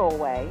don't go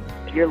away.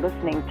 You're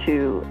listening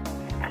to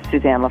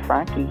Susanne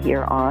LaFrankie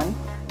here on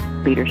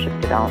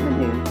Leadership Development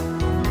News.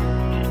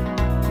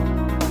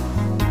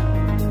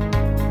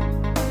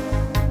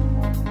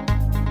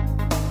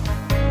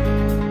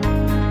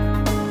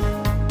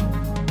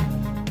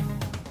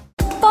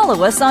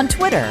 Follow us on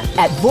Twitter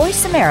at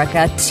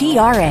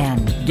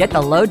VoiceAmericaTRN. Get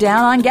the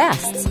lowdown on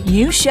guests,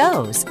 new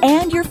shows,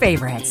 and your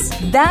favorites.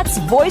 That's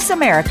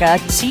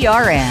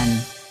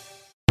VoiceAmericaTRN.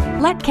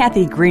 Let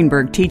Kathy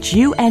Greenberg teach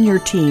you and your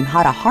team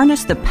how to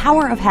harness the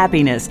power of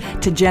happiness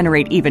to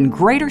generate even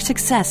greater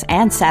success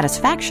and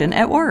satisfaction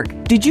at work.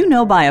 Did you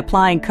know by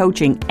applying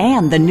coaching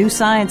and the new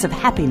science of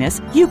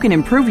happiness, you can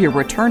improve your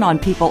return on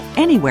people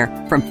anywhere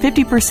from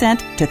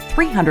 50% to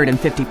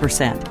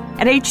 350%?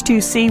 At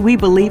H2C, we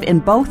believe in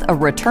both a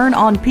return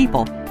on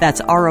people, that's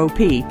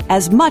ROP,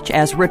 as much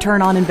as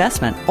return on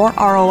investment, or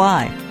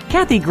ROI.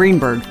 Kathy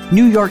Greenberg,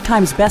 New York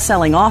Times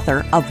bestselling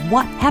author of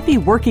What Happy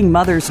Working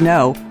Mothers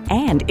Know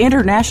and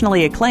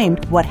internationally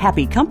acclaimed What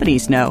Happy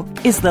Companies Know,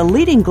 is the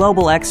leading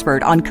global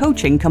expert on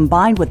coaching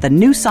combined with the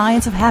new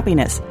science of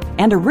happiness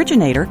and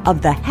originator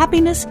of the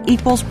Happiness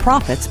Equals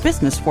Profits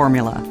business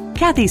formula.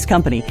 Kathy's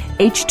company,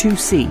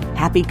 H2C,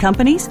 Happy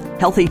Companies,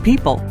 Healthy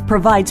People,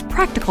 provides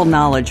practical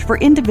knowledge for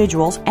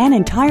individuals and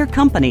entire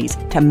companies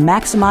to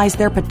maximize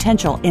their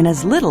potential in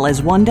as little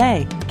as one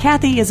day.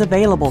 Kathy is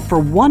available for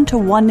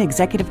one-to-one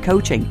executive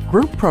coaching,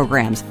 group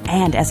programs,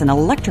 and as an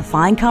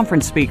electrifying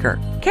conference speaker.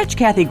 Catch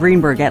Kathy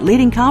Greenberg at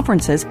leading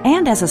conferences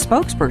and as a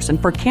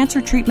spokesperson for Cancer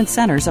Treatment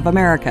Centers of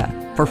America.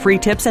 For free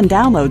tips and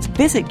downloads,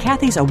 visit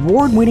Kathy's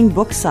award-winning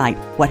book site,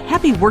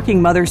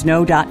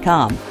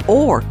 whathappyworkingmothersknow.com.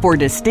 Or for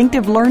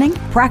distinctive learning,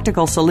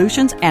 practical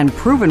solutions, and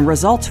proven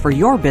results for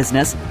your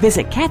business,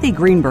 visit Kathy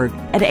Greenberg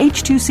at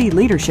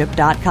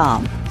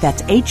h2cleadership.com.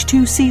 That's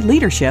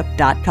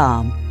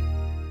h2cleadership.com.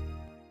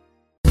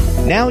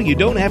 Now you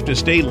don't have to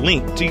stay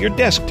linked to your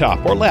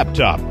desktop or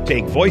laptop.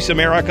 Take Voice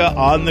America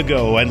on the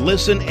go and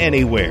listen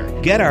anywhere.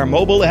 Get our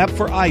mobile app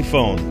for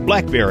iPhone,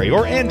 BlackBerry,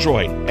 or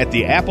Android at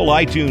the Apple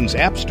iTunes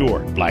App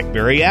Store,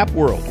 BlackBerry App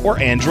World, or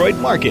Android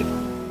Market.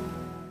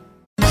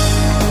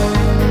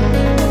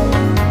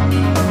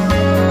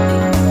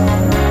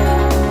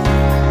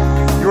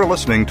 You're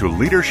listening to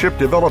Leadership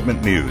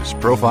Development News,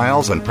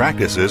 profiles and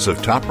practices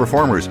of top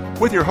performers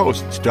with your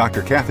hosts,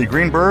 Dr. Kathy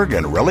Greenberg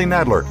and Relly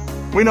Nadler.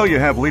 We know you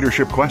have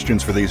leadership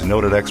questions for these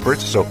noted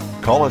experts, so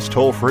call us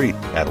toll-free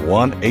at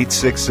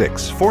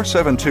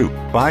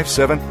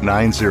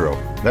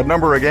 1-866-472-5790. That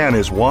number again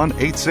is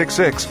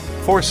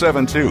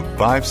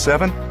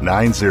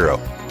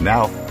 1-866-472-5790.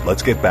 Now,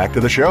 let's get back to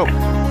the show.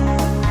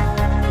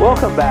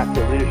 Welcome back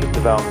to Leadership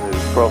Development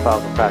News,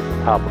 profiles and practice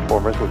of top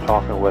performers. We're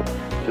talking with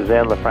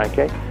Susanne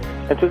LaFrankie.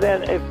 And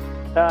Susanne, if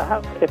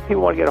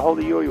people want to get a hold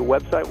of you or your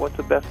website, what's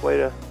the best way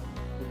to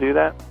do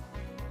that?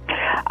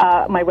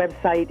 My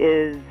website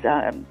is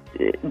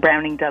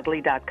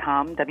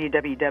browningdudley.com,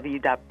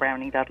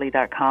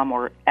 www.browningdudley.com,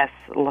 or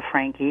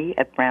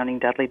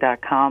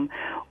slafrankie@browningdudley.com,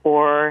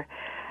 or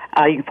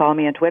you can follow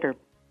me on Twitter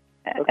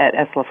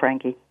at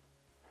slafrankie.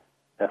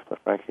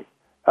 slafrankie.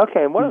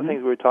 Okay, and one of the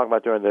things we were talking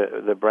about during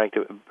the break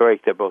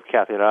that both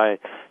Kathy and I,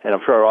 and I'm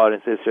sure our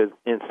audience is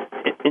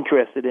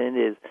interested in,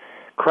 is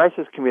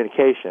crisis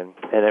communication,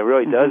 and it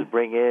really does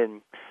bring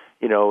in,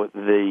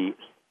 the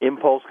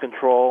impulse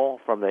control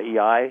from the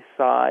EI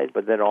side,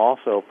 but then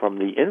also from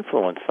the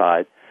influence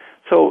side.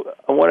 So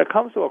when it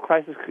comes to a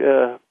crisis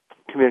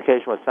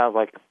communication, what sounds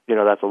like,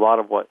 that's a lot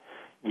of what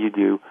you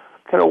do.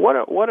 Kind of what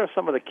are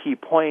some of the key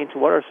points?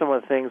 What are some of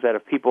the things that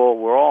if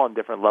we're all in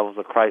different levels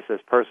of crisis,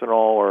 personal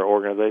or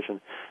organization,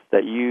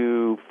 that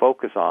you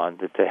focus on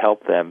to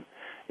help them,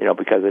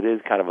 because it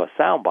is kind of a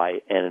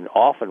soundbite, and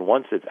often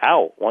once it's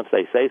out, once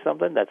they say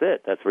something, that's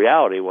it. That's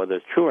reality, whether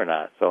it's true or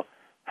not. So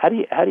how do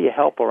you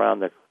help around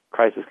the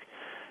crisis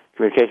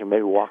communication?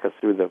 Maybe walk us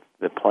through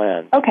the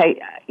plan.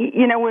 Okay.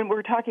 When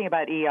we're talking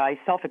about EI,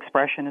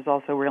 self-expression is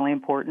also really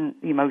important,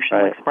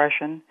 emotional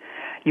expression.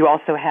 You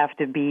also have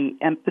to be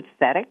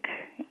empathetic,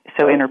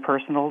 so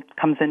interpersonal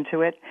comes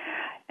into it,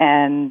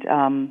 and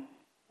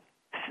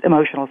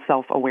emotional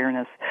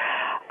self-awareness.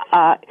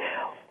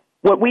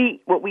 What we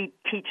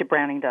teach at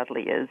Browning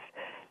Dudley is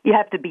you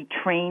have to be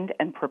trained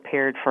and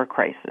prepared for a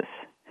crisis.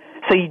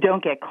 So you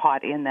don't get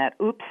caught in that,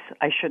 oops,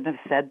 I shouldn't have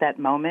said that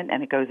moment,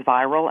 and it goes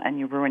viral and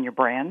you ruin your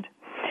brand.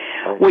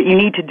 What you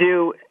need to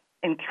do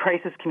in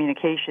crisis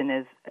communication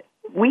is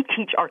we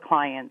teach our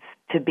clients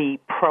to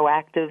be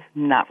proactive,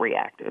 not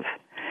reactive.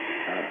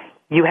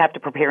 You have to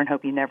prepare and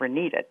hope you never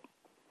need it.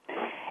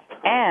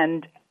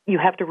 And you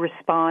have to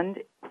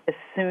respond as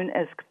soon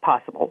as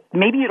possible.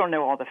 Maybe you don't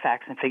know all the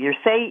facts and figures.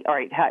 Say, all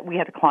right, we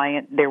had a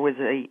client, there was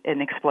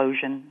an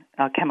explosion,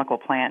 a chemical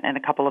plant, and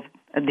a couple of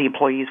the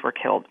employees were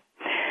killed.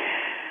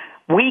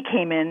 We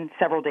came in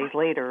several days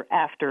later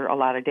after a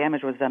lot of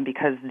damage was done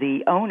because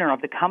the owner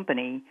of the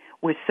company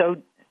was so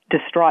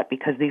distraught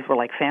because these were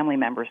like family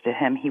members to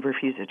him, he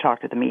refused to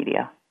talk to the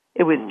media.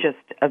 It was just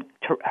a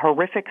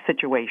horrific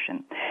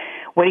situation.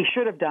 What he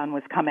should have done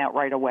was come out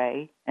right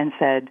away and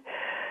said,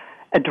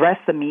 address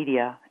the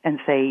media and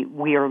say,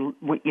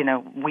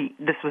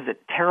 this was a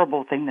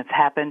terrible thing that's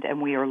happened,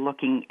 and we are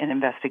looking and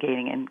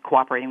investigating and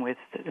cooperating with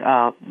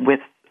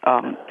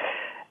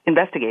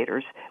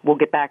investigators. We'll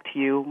get back to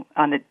you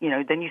on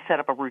then you set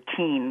up a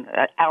routine,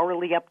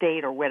 hourly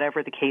update or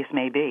whatever the case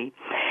may be.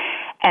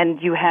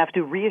 And you have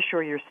to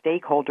reassure your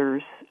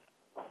stakeholders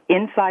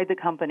inside the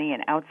company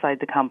and outside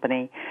the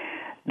company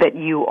that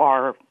you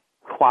are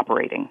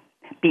cooperating.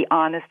 Be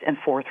honest and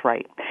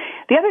forthright.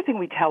 The other thing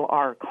we tell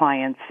our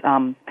clients,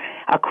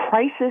 I A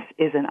crisis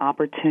is an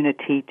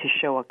opportunity to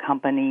show a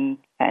company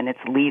and its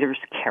leaders'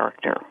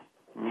 character.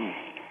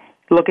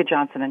 Look at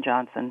Johnson &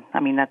 Johnson.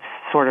 I mean, that's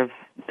sort of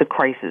the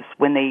crisis.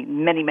 When they,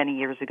 many, many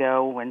years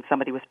ago, when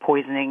somebody was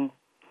poisoning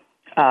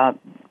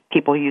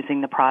people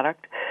using the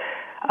product,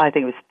 I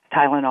think it was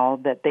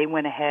Tylenol, that they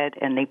went ahead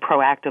and they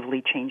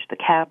proactively changed the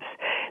caps.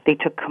 They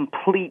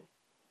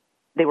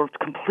were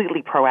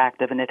completely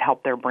proactive, and it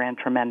helped their brand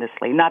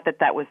tremendously. Not that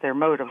that was their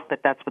motive, but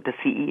that's what the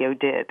CEO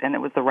did, and it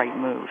was the right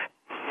move.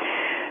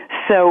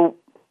 So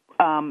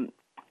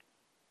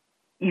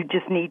you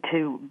just need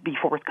to be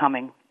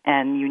forthcoming,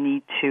 and you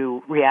need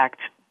to react,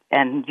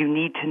 and you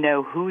need to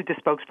know who the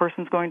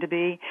spokesperson is going to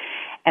be.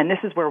 And this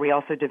is where we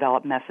also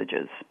develop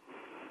messages.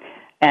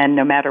 And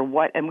no matter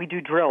what, and we do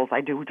drills.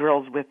 I do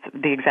drills with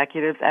the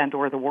executives and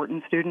or the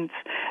Wharton students.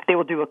 They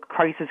will do a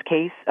crisis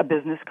case, a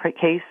business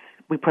case.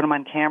 We put them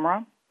on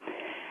camera,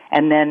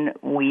 and then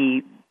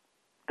we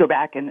go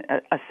back and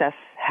assess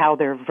how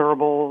their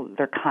verbal,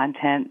 their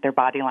content, their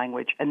body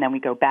language, and then we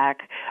go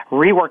back,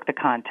 rework the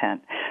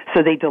content.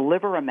 So they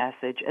deliver a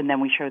message, and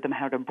then we show them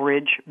how to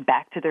bridge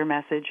back to their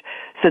message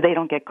so they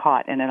don't get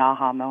caught in an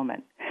aha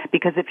moment.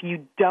 Because if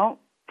you don't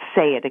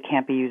say it, it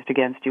can't be used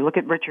against you. Look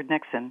at Richard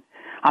Nixon.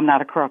 I'm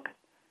not a crook.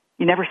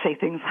 You never say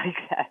things like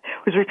that.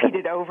 It was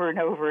repeated over and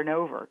over and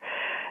over.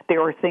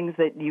 There are things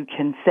that you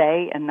can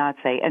say and not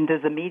say. And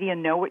does the media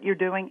know what you're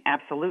doing?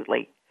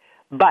 Absolutely.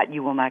 But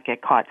you will not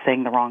get caught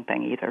saying the wrong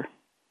thing either.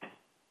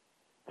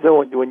 So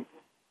when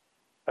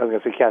I was going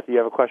to say, Kathy, you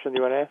have a question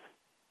you want to ask?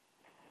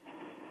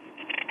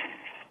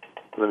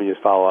 Let me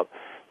just follow up.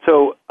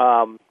 So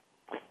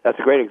that's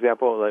a great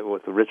example, like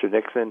with Richard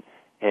Nixon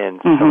and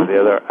some of the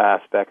other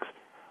aspects.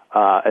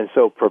 And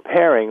so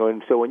preparing,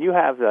 and so when you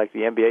have like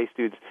the MBA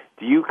students,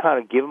 do you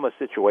kind of give them a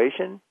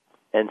situation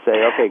and say,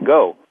 okay,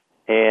 go?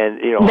 And,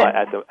 you know,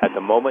 at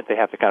the moment they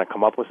have to kind of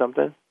come up with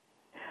something?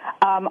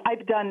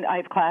 I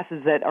have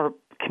classes that are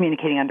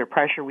communicating under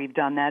pressure. We've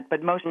done that,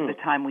 but most of the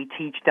time we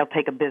teach, they'll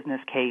take a business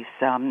case,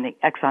 the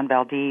Exxon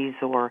Valdez,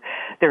 or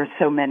there are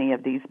so many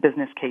of these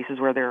business cases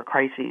where there are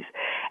crises,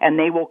 and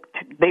they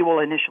will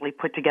initially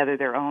put together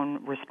their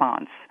own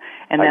response,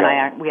 and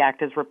then we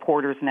act as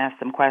reporters and ask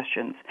them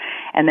questions,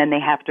 and then they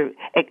have to.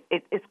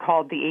 It's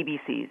called the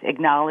ABCs: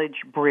 acknowledge,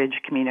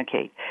 bridge,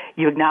 communicate.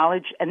 You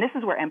acknowledge, and this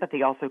is where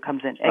empathy also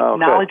comes in.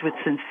 Acknowledge with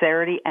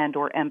sincerity and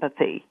or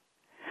empathy.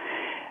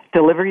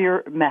 Deliver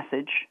your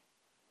message,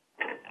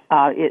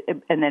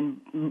 and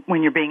then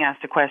when you're being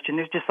asked a question,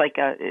 there's just like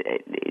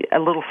a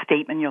little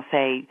statement you'll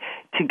say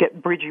to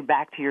bridge you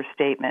back to your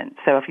statement.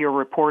 So if you're a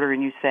reporter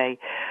and you say,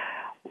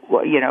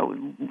 well, you know,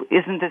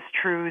 isn't this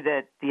true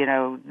that, you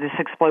know, this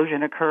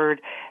explosion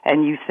occurred?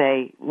 And you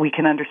say, we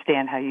can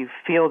understand how you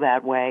feel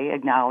that way,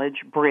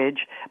 acknowledge, bridge.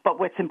 But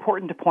what's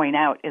important to point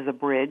out is a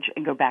bridge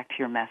and go back to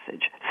your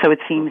message. So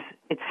it's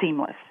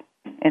seamless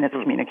in its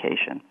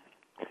communication.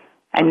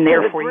 And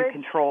therefore you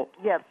control.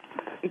 Yeah.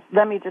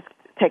 Let me just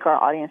take our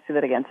audience through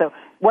that again. So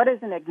what does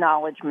an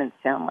acknowledgement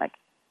sound like?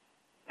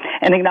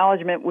 An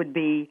acknowledgement would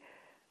be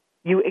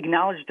you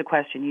acknowledge the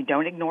question. You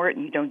don't ignore it,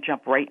 and you don't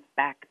jump right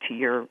back to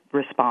your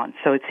response.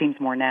 So it seems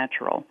more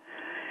natural.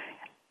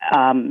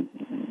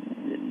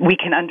 We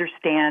can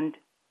understand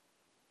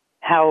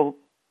how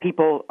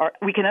people are.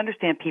 We can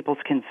understand people's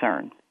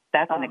concern.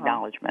 That's an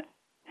acknowledgement.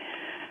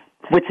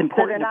 What's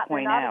important to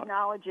point out. They're not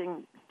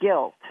acknowledging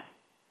guilt.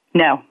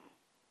 No.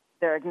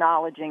 They're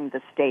acknowledging the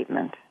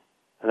statement.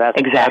 That's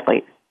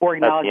exactly. Or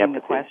acknowledging the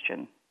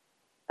question.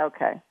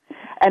 Okay.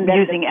 And then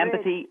using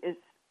empathy is...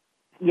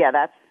 Yeah,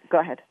 go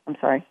ahead. I'm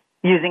sorry.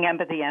 Using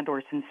empathy and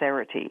or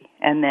sincerity.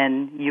 And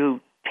then you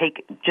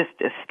take just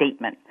a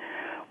statement.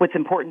 What's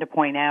important to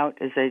point out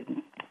is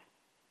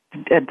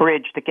a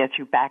bridge that gets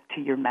you back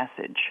to your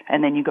message.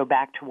 And then you go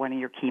back to one of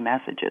your key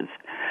messages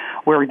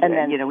where, we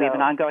have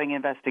an ongoing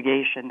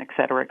investigation, et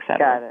cetera, et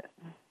cetera. Got it.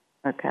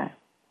 Okay.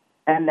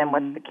 And then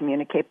what's the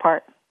communicate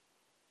part?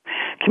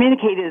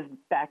 Communicate is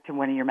back to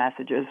one of your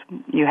messages.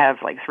 You have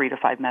like 3 to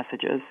 5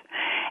 messages.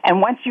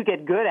 And once you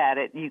get good at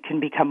it, you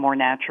can become more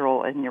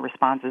natural in your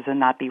responses and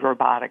not be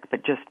robotic,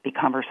 but just be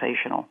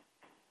conversational.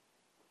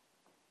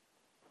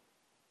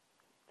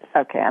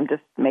 Okay, I'm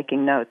just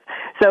making notes.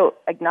 So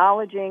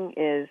acknowledging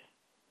is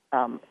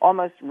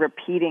almost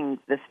repeating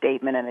the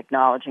statement and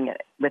acknowledging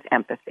it with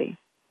empathy.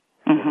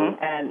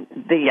 Mm-hmm. And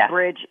the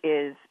bridge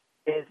is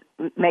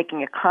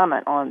making a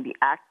comment on the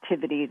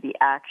activity, the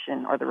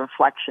action, or the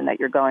reflection that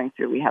you're going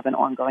through. We have an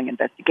ongoing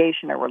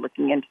investigation, or we're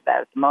looking into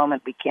that at the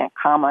moment. We can't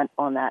comment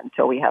on that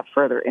until we have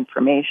further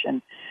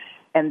information.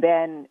 And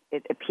then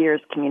it appears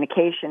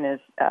communication is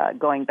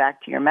going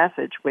back to your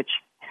message, which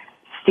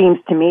seems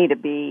to me to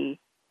be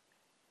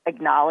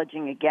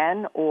acknowledging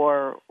again,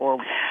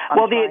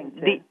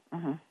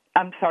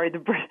 I'm sorry,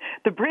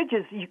 the bridge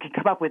is, you can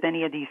come up with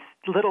any of these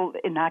little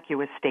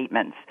innocuous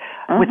statements.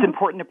 What's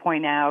important to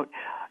point out,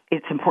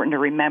 it's important to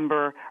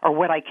remember, or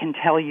what I can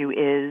tell you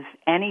is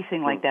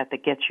anything like that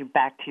gets you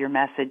back to your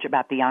message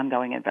about the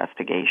ongoing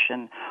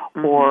investigation,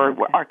 or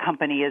our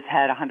company has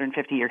had a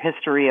 150-year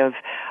history of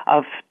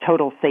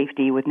total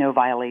safety with no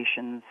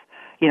violations.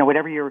 You know,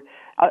 whatever your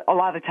a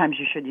lot of times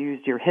you should use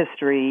your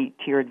history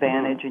to your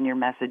advantage in your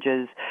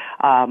messages,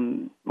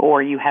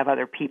 or you have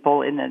other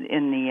people in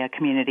the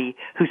community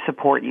who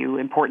support you,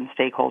 important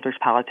stakeholders,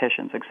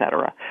 politicians,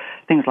 etc.,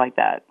 things like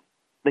that.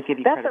 That give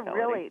you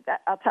credibility.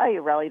 I'll tell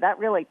you, Relly, that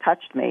really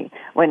touched me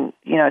when,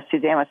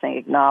 Suzanne was saying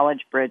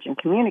acknowledge, bridge, and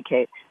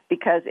communicate.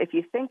 Because if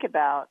you think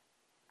about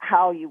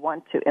how you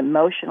want to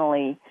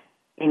emotionally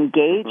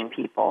engage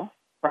people,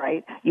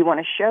 right? You want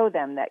to show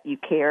them that you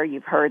care,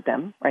 you've heard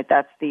them, right?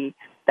 That's the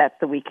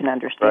we can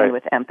understand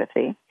with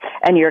empathy.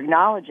 And you're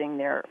acknowledging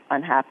their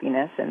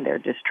unhappiness and their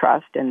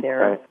distrust and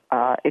their,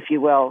 if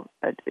you will,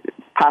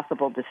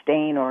 possible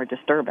disdain or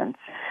disturbance.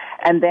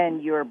 And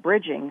then you're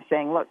bridging,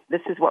 saying, look,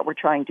 this is what we're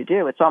trying to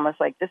do. It's almost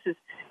like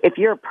if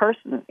you're a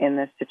person in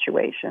this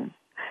situation,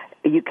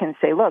 you can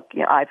say, look,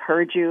 I've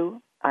heard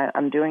you.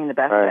 I'm doing the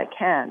best that I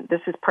can.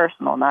 This is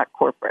personal, not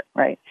corporate,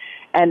 right?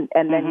 And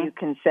then you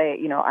can say,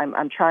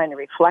 I'm trying to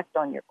reflect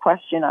on your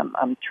question.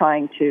 I'm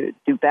trying to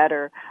do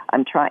better.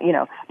 I'm trying,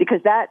 because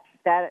that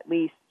at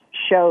least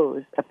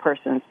shows a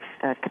person's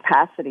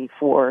capacity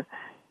for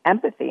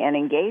empathy and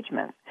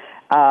engagement.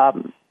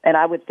 And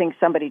I would think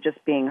somebody just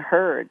being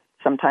heard,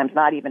 sometimes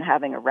not even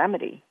having a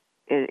remedy,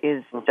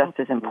 is just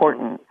as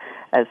important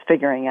as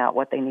figuring out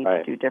what they need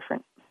to do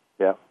different.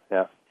 Yeah.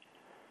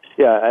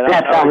 And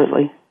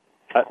absolutely.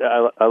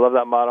 I love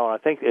that model, and I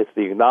think it's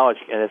the acknowledge,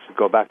 and it's to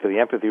go back to the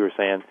empathy we were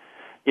saying,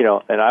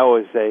 and I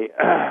always say,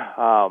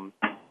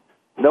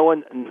 no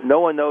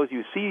one knows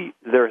you see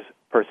their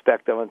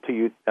perspective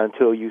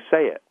until you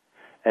say it,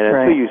 and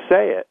until you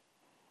say it,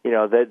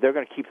 they're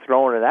going to keep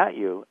throwing it at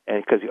you,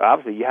 and because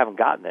obviously you haven't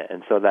gotten it,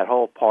 and so that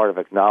whole part of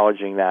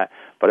acknowledging that.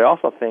 But I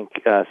also think,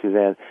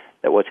 Suzanne,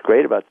 that what's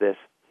great about this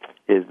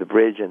is the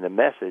bridge and the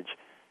message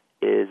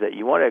is that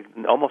you want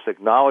to almost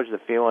acknowledge the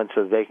feeling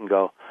so they can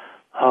go,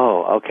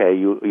 oh, okay,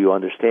 you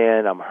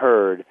understand, I'm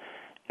heard,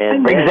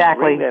 and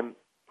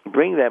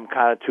bring them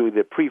kind of to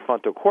the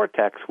prefrontal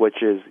cortex,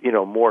 which is,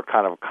 more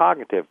kind of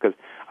cognitive, because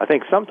I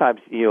think sometimes,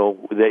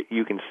 that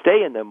you can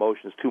stay in the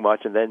emotions too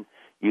much, and then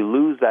you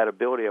lose that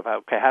ability of,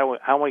 okay, how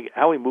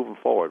are we moving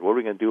forward? What are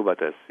we going to do about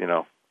this,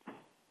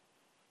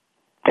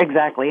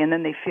 Exactly, and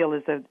then they feel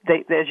as though,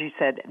 as you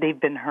said,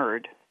 they've been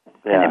heard,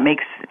 and it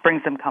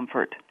brings them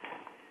comfort.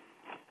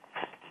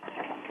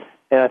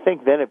 And I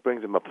think then it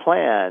brings them a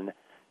plan,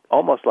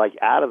 almost like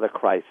out of the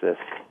crisis.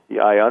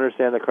 I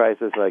understand the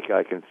crisis, like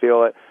I can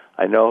feel it.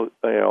 I know,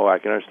 I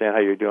can understand how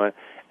you're doing.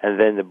 And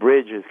then the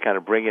bridge is kind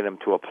of bringing them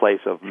to a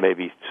place of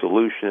maybe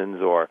solutions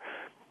or,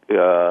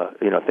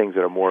 things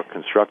that are more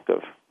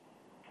constructive.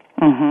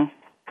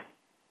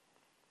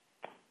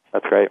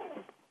 That's great.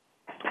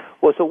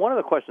 Well, so one of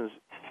the questions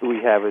we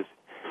have is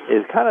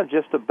kind of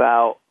just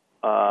about,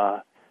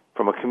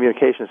 from a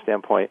communication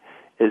standpoint,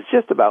 is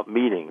just about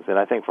meetings. And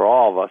I think for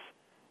all of us,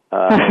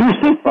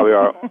 probably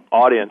our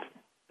audience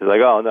is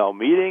like, oh no,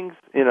 meetings,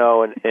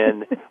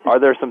 and are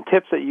there some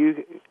tips that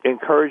you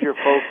encourage your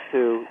folks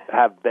to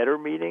have better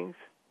meetings?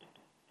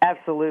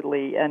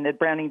 Absolutely, and at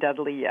Browning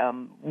Dudley,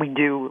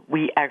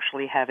 we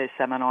actually have a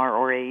seminar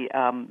or a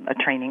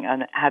training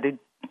on how to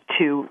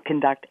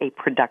conduct a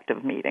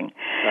productive meeting.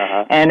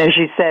 And as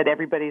you said,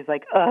 everybody's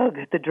like, ugh,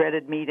 the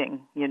dreaded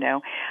meeting,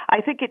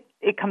 I think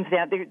it comes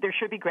down, there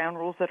should be ground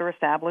rules that are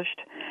established,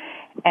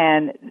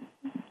 and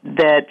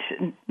that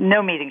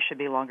no meeting should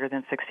be longer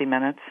than 60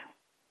 minutes.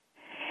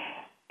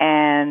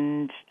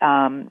 And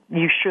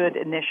you should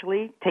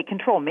initially take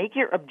control. Make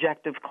your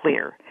objective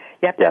clear.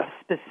 You have to have a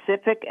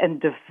specific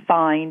and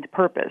defined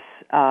purpose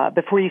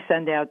before you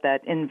send out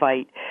that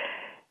invite.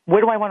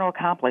 What do I want to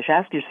accomplish?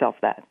 Ask yourself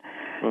that.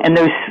 And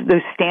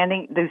those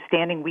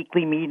standing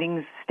weekly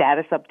meetings,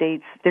 status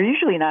updates, they're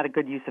usually not a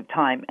good use of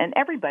time, and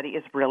everybody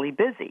is really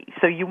busy.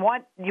 So you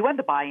want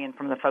the buy-in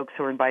from the folks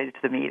who are invited to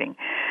the meeting.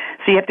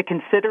 So you have to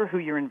consider who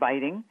you're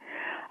inviting.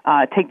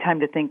 Take time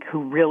to think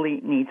who really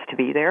needs to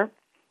be there.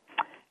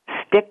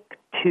 Stick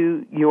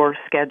to your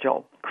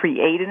schedule.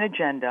 Create an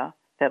agenda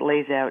that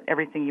lays out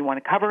everything you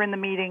want to cover in the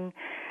meeting,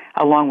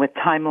 along with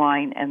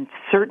timeline and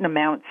certain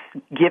amounts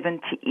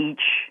given to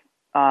each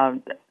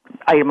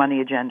item on the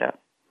agenda.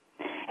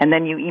 And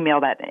then you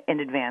email that in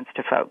advance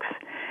to folks.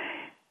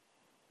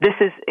 This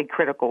is a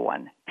critical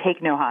one.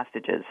 Take no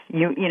hostages.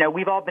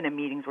 We've all been in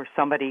meetings where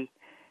somebody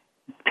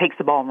takes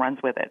the ball and runs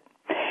with it.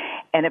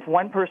 And if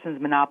one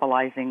person's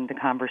monopolizing the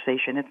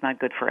conversation, it's not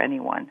good for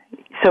anyone.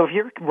 So if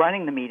you're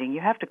running the meeting,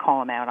 you have to call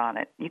them out on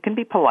it. You can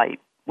be polite.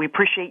 We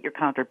appreciate your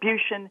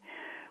contribution.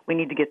 We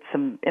need to get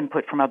some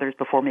input from others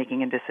before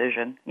making a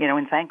decision,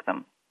 and thank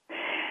them.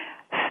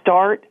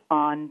 Start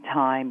on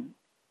time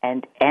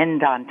and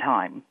end on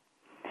time.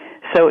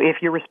 So if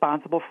you're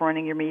responsible for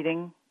running your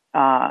meeting,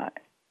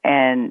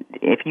 and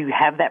if you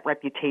have that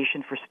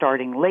reputation for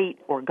starting late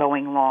or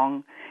going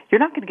long, you're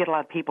not going to get a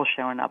lot of people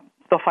showing up.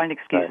 They'll find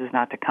excuses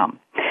not to come.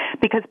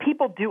 Because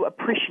people do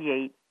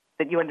appreciate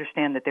that you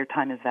understand that their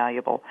time is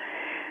valuable.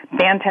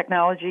 Ban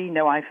technology,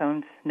 no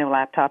iPhones, no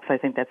laptops. I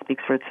think that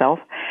speaks for itself.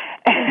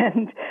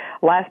 And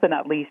last but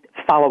not least,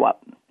 follow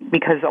up.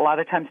 Because a lot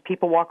of times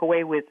people walk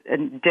away with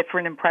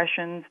different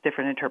impressions,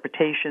 different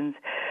interpretations.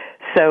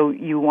 So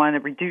you want to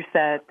reduce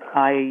that.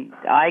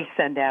 I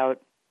send out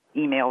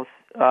emails,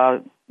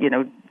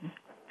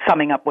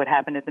 summing up what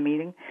happened at the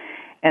meeting.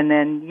 And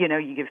then,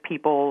 you give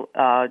people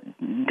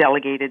you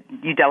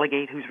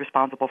delegate who's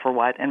responsible for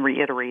what and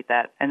reiterate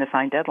that and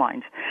assign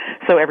deadlines.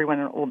 So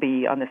everyone will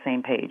be on the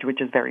same page, which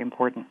is very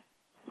important.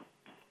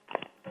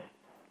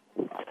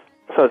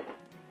 So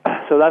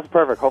that's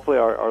perfect. Hopefully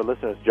our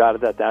listeners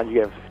jotted that down.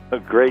 You gave a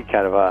great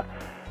kind of a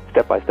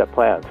step-by-step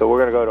plan. So we're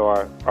going to go to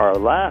our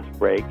last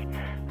break.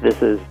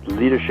 This is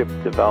Leadership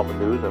Development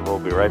News, and we'll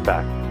be right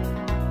back.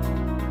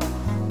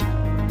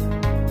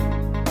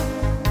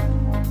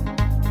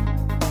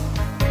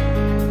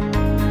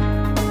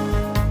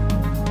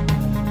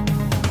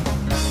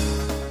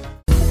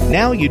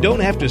 Now you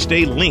don't have to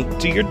stay linked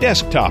to your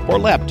desktop or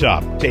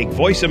laptop. Take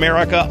Voice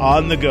America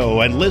on the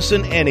go and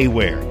listen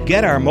anywhere.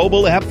 Get our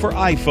mobile app for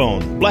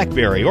iPhone,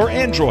 BlackBerry, or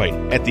Android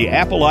at the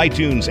Apple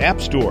iTunes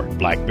App Store,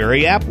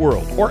 BlackBerry App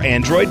World, or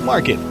Android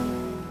Market.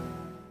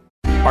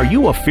 Are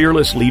you a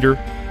fearless leader?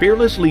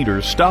 Fearless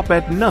leaders stop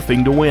at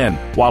nothing to win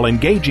while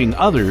engaging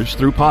others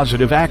through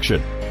positive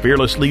action.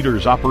 Fearless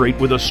leaders operate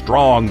with a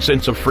strong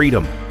sense of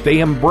freedom. They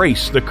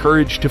embrace the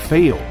courage to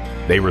fail.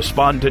 They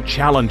respond to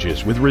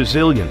challenges with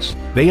resilience.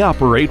 They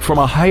operate from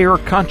a higher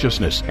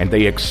consciousness, and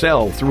they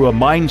excel through a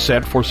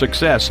mindset for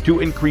success to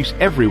increase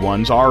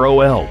everyone's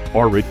ROL,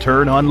 or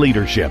return on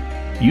leadership.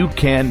 You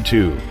can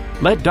too.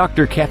 Let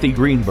Dr. Kathy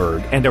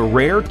Greenberg and a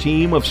rare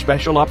team of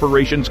special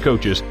operations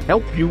coaches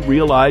help you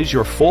realize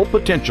your full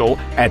potential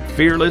at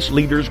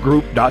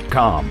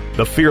fearlessleadersgroup.com.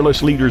 The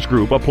Fearless Leaders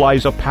Group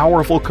applies a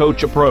powerful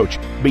coach approach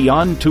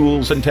beyond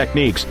tools and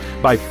techniques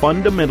by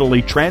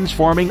fundamentally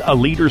transforming a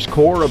leader's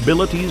core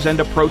abilities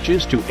and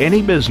approaches to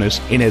any business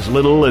in as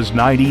little as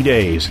 90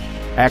 days.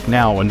 Act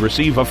now and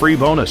receive a free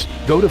bonus.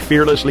 Go to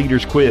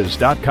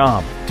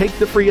fearlessleadersquiz.com. Take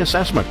the free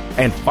assessment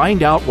and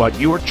find out what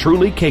you're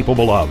truly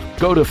capable of.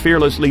 Go to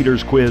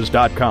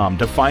fearlessleadersquiz.com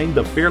to find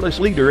the fearless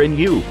leader in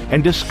you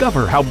and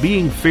discover how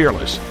being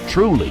fearless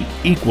truly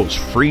equals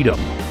freedom.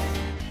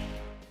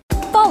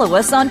 Follow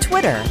us on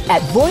Twitter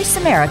at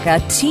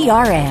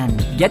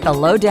VoiceAmericaTRN. Get the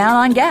lowdown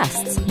on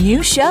guests,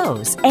 new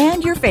shows,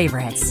 and your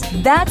favorites.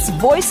 That's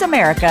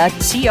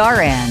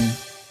VoiceAmericaTRN.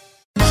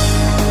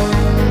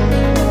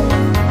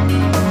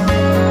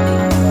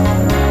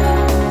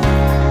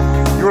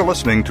 You're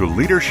listening to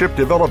Leadership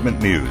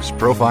Development News,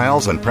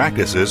 profiles and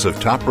practices of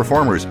top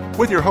performers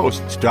with your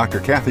hosts, Dr.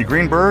 Kathy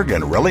Greenberg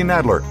and Relly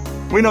Nadler.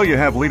 We know you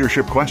have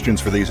leadership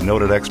questions for these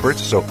noted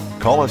experts, so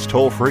call us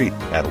toll-free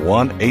at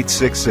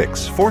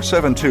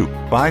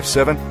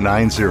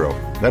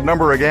 1-866-472-5790. That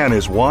number again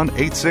is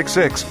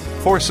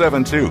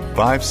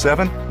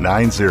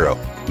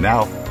 1-866-472-5790.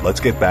 Now, let's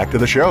get back to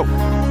the show.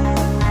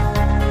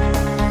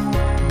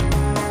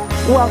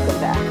 Welcome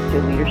back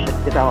to Leadership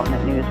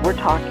Development News. We're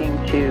talking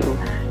to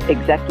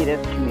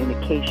Executive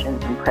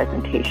Communications and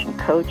Presentation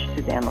Coach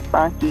Susanne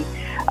LaFrankie,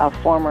 a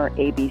former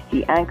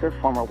ABC anchor,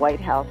 former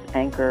White House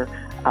anchor,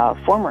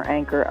 former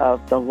anchor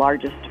of the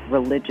largest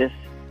religious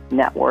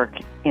network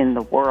in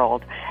the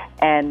world.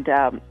 And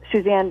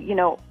Susanne,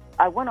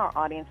 I want our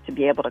audience to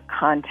be able to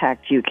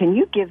contact you. Can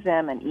you give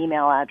them an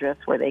email address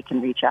where they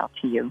can reach out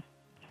to you?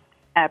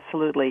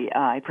 Absolutely.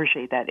 I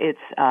appreciate that. It's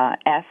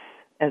S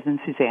as in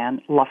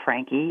Susanne,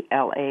 LaFrankie,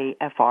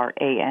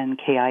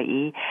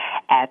 LaFrankie,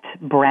 at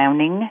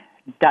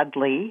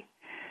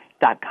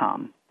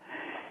browningdudley.com.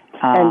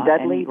 And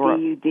Dudley,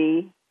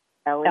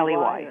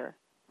 D-U-D-L-E-Y?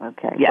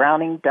 Okay, yes.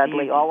 Browning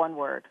Dudley, all one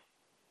word?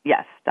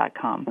 Yes,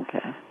 .com.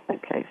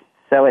 Okay.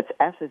 So it's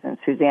S as in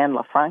Susanne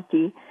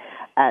LaFrankie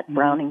at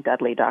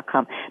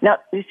browningdudley.com. Now,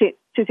 you see,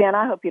 Susanne,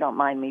 I hope you don't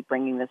mind me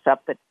bringing this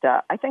up, but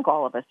I think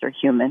all of us are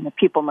human.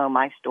 People know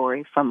my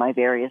story from my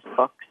various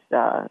books,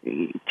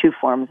 two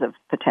forms of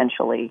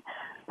potentially,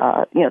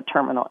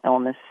 terminal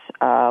illness,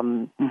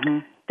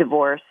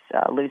 divorce,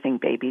 losing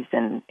babies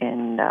in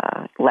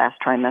last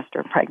trimester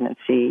of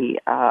pregnancy.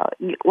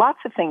 Lots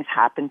of things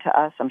happen to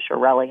us. I'm sure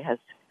Relly has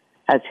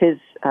his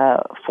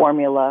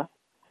formula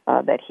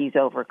that he's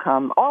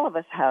overcome. All of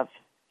us have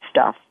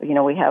stuff.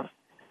 We have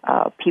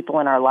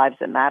people in our lives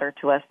that matter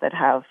to us that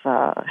have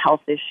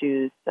health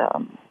issues,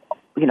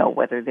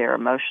 whether they're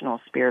emotional,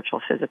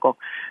 spiritual, physical.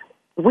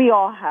 We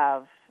all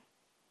have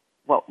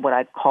what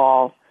I'd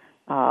call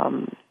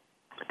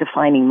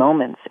defining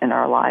moments in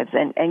our lives,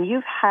 and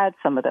you've had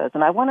some of those.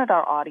 And I wanted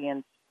our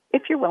audience,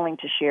 if you're willing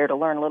to share, to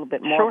learn a little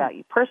bit more about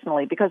you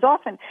personally, because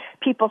often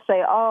people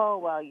say, "Oh,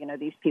 well,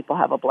 these people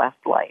have a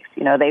blessed life.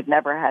 They've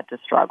never had to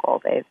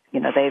struggle.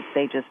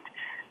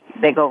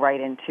 They go right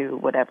into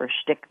whatever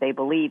shtick they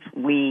believe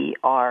we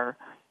are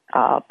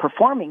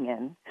performing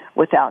in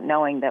without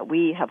knowing that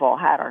we have all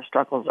had our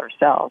struggles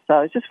ourselves." So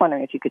I was just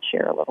wondering if you could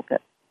share a little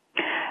bit.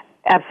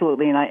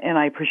 Absolutely, and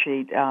I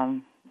appreciate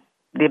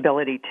the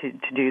ability to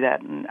do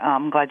that, and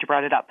I'm glad you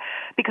brought it up,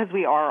 because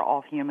we are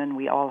all human.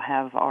 We all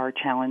have our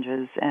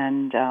challenges,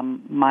 and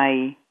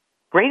my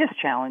greatest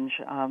challenge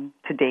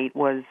to date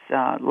was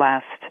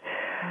last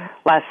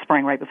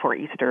spring, right before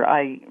Easter.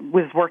 I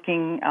was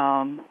working.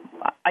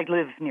 I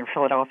live near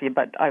Philadelphia,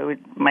 but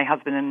my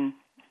husband and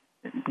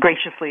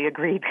graciously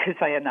agreed because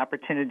I had an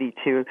opportunity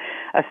to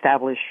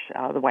establish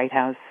the White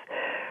House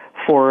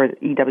for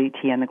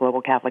EWT and the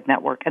Global Catholic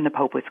Network, and the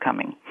Pope was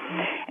coming.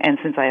 And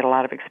since I had a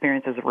lot of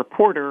experience as a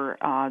reporter,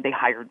 they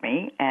hired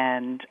me,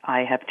 and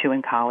I have 2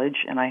 in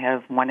college, and I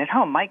have 1 at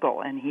home,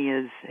 Michael, and he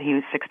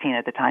was 16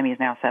 at the time. He's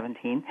now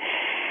 17.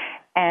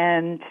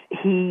 And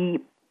he,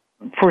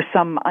 for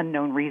some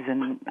unknown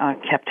reason,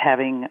 kept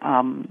having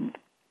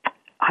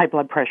low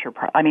blood pressure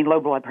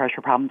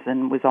problems,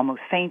 and was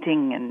almost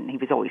fainting, and he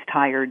was always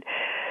tired.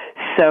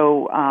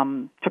 So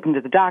took him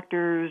to the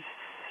doctors,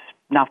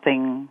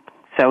 nothing.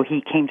 So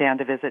he came down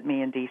to visit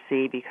me in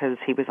D.C. because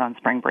he was on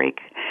spring break,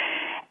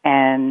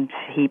 and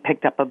he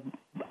picked up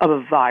a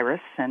virus,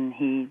 and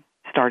he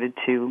started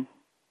to,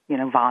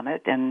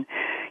 vomit, and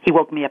he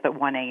woke me up at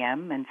 1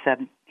 a.m. and said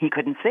he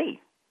couldn't see.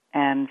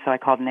 And so I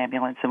called an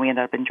ambulance, and we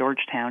ended up in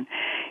Georgetown.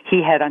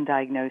 He had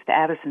undiagnosed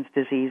Addison's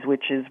disease,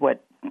 which is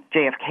what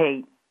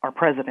JFK, our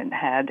president,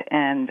 had,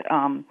 and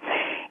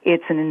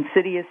it's an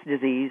insidious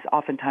disease.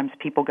 Oftentimes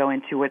people go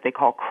into what they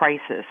call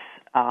crisis.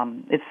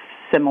 It's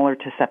similar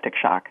to septic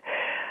shock.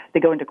 They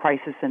go into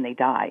crisis and they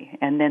die,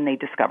 and then they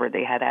discover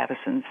they had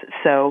Addison's.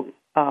 So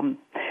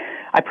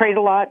I prayed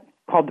a lot,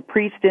 called the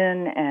priest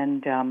in,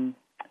 and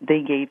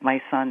they gave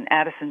my son,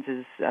 Addison's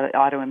is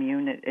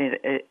autoimmune.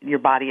 Your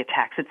body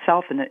attacks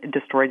itself, and it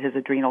destroyed his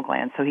adrenal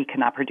glands, so he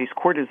cannot produce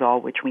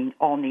cortisol, which we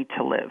all need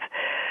to live.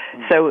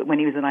 Mm-hmm. So when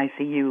he was in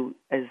ICU,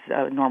 as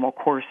a normal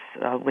course,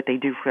 what they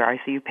do for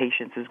ICU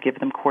patients is give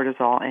them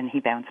cortisol, and he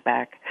bounced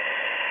back.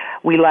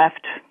 We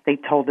left. They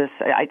told us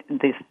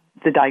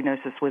the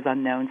diagnosis was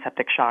unknown,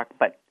 septic shock,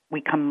 but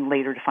we come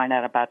later to find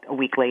out about a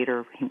week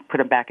later. He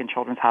put him back in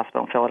Children's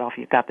Hospital in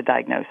Philadelphia, got the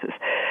diagnosis.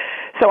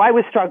 So I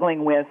was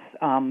struggling with,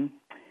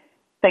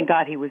 thank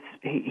God he was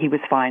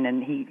fine,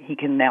 and he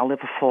can now live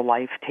a full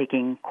life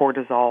taking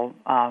cortisol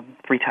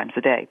 3 times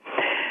a day.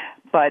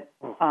 But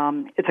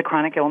it's a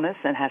chronic illness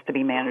and has to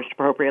be managed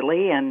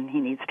appropriately, and he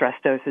needs stress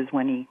doses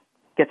when he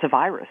gets a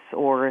virus,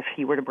 or if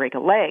he were to break a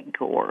leg,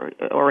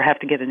 or have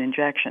to get an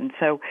injection.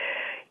 So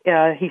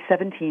he's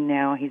 17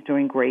 now. He's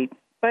doing great,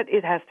 but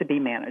it has to be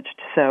managed.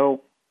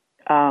 So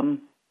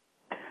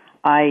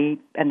I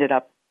ended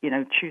up,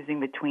 choosing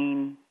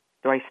between,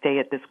 do I stay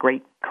at this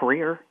great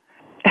career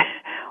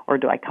or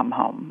do I come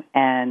home?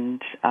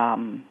 And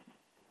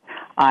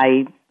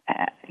I,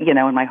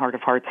 in my heart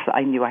of hearts,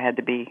 I knew I had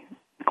to be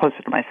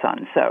closer to my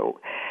son. So,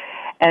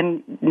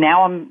 and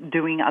now I'm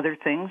doing other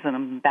things, and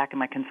I'm back in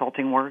my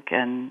consulting work,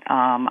 and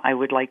I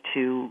would like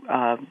to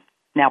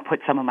now put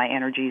some of my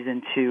energies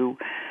into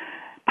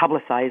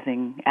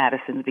publicizing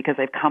Addison's, because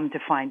I've come to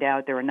find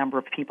out there are a number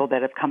of people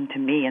that have come to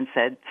me and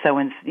said,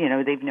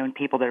 they've known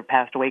people that have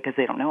passed away because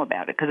they don't know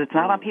about it, because it's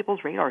not on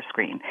people's radar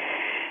screen.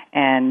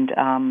 And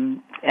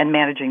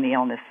managing the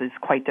illness is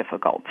quite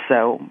difficult.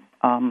 So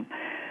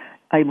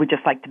I would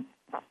just like to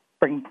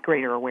bring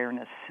greater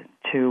awareness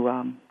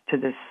to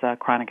this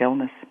chronic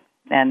illness.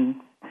 And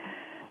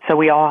so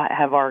we all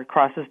have our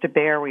crosses to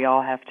bear. We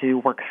all have to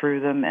work through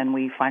them, and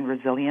we find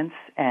resilience.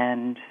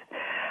 And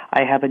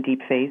I have a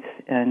deep faith,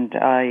 and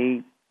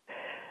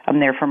I'm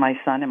there for my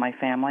son and my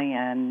family.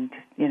 And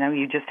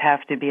you just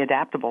have to be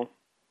adaptable.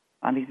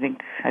 I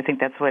think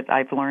that's what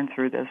I've learned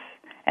through this.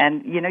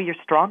 And you're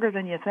stronger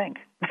than you think.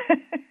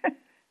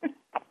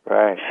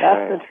 Right.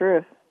 That's the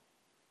truth.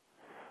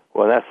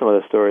 Well, that's some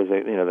of the stories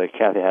that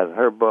Kathy has in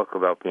her book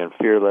about being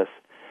fearless.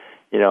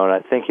 And I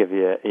think if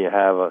you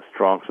have a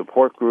strong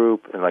support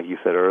group, and like you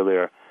said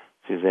earlier,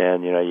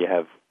 Susanne, you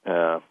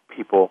have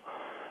people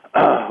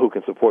who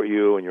can support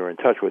you, and you're in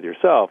touch with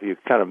yourself, you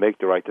kind of make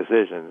the right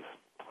decisions.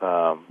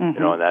 And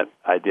that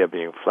idea of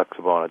being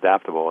flexible and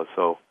adaptable is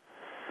so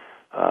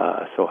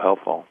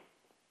helpful.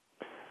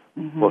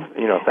 Mm-hmm. Well,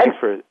 thanks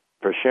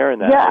for sharing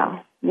that.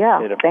 Yeah.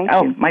 Thank you.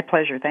 Oh, my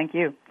pleasure. Thank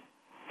you.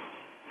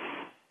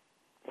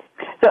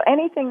 So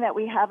anything that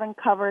we haven't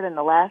covered in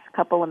the last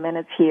couple of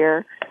minutes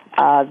here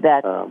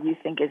that you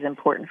think is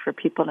important for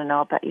people to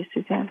know about you,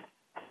 Susanne?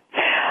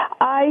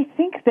 I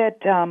think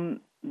that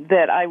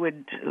that I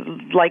would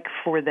like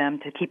for them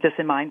to keep this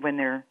in mind when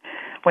they're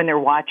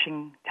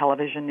watching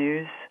television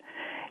news.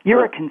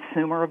 You're a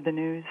consumer of the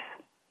news.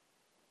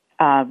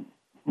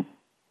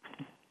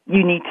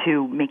 You need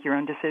to make your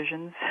own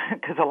decisions,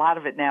 because a lot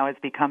of it now has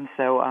become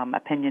so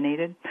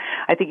opinionated.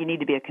 I think you need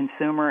to be a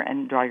consumer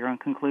and draw your own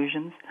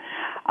conclusions.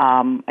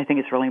 I think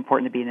it's really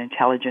important to be an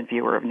intelligent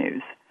viewer of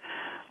news.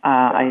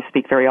 I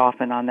speak very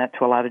often on that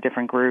to a lot of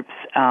different groups.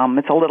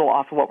 It's a little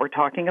off of what we're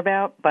talking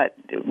about, but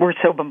we're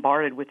so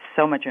bombarded with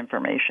so much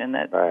information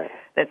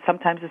that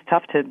sometimes it's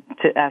tough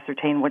to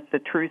ascertain what the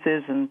truth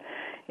is and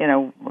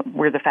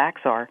where the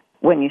facts are.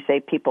 When you say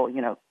people,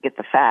 get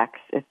the facts,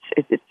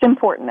 it's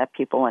important that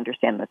people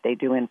understand that they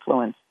do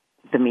influence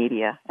the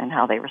media and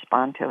how they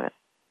respond to it.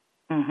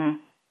 Mm-hmm.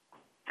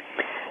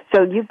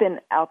 So you've been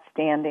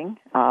outstanding.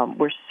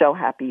 We're so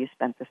happy you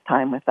spent this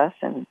time with us,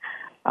 and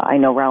I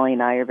know Raleigh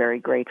and I are very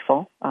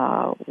grateful.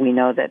 We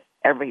know that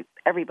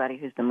everybody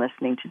who's been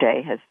listening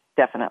today has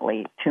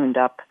definitely tuned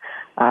up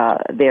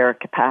their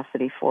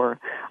capacity for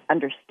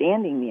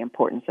understanding the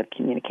importance of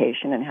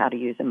communication and how to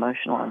use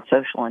emotional and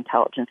social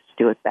intelligence to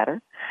do it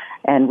better.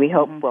 And we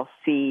hope we'll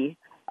see,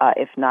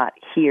 if not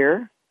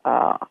hear,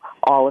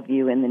 all of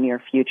you in the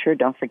near future.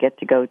 Don't forget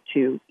to go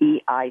to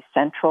EI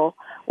Central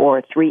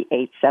or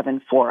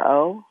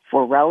 38740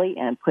 for Raleigh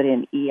and put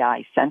in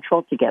EI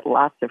Central to get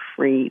lots of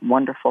free,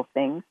 wonderful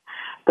things.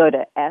 Go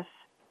to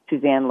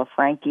Susanne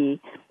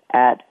LaFrankie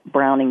at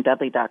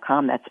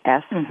browningdudley.com. That's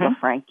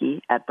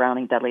LaFrankie at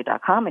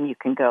browningdudley.com, and you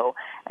can go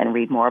and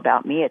read more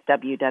about me at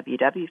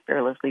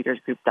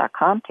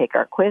www.fearlessleadersgroup.com. Take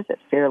our quiz at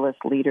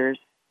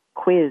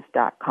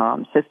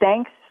fearlessleadersquiz.com. So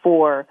thanks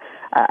for,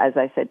 as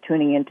I said,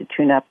 tuning in to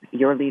tune up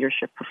your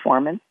leadership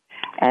performance,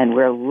 and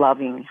we're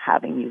loving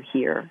having you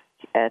here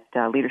at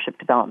Leadership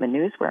Development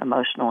News, where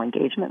emotional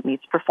engagement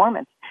meets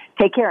performance.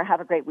 Take care. Have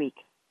a great week.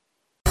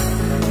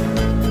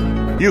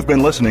 You've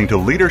been listening to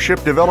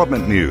Leadership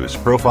Development News,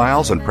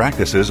 profiles and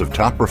practices of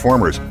top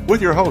performers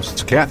with your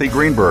hosts, Kathy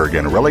Greenberg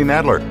and Relly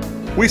Nadler.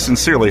 We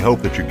sincerely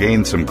hope that you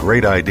gained some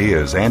great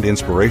ideas and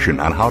inspiration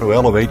on how to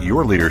elevate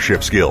your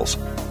leadership skills.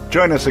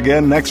 Join us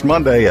again next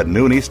Monday at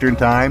noon Eastern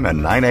Time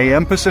and 9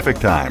 a.m. Pacific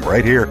Time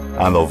right here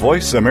on the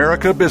Voice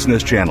America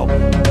Business Channel.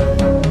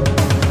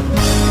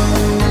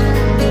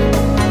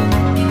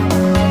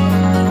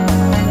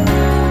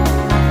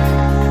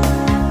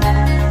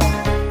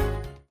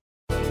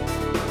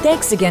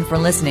 Thanks again for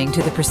listening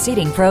to the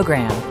preceding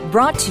program,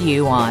 brought to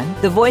you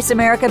on the Voice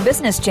America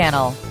Business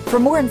Channel. For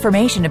more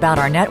information about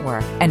our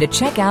network and to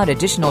check out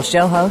additional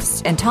show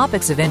hosts and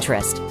topics of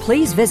interest,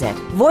 please visit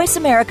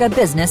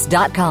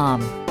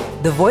voiceamericabusiness.com.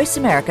 The Voice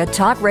America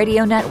Talk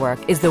Radio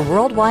Network is the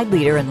worldwide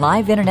leader in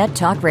live Internet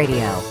talk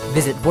radio.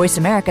 Visit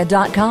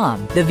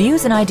voiceamerica.com. The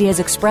views and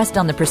ideas expressed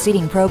on the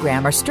preceding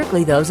program are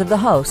strictly those of the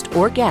host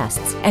or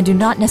guests and do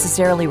not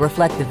necessarily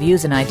reflect the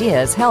views and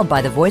ideas held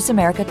by the Voice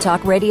America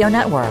Talk Radio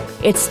Network,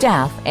 its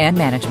staff, and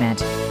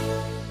management.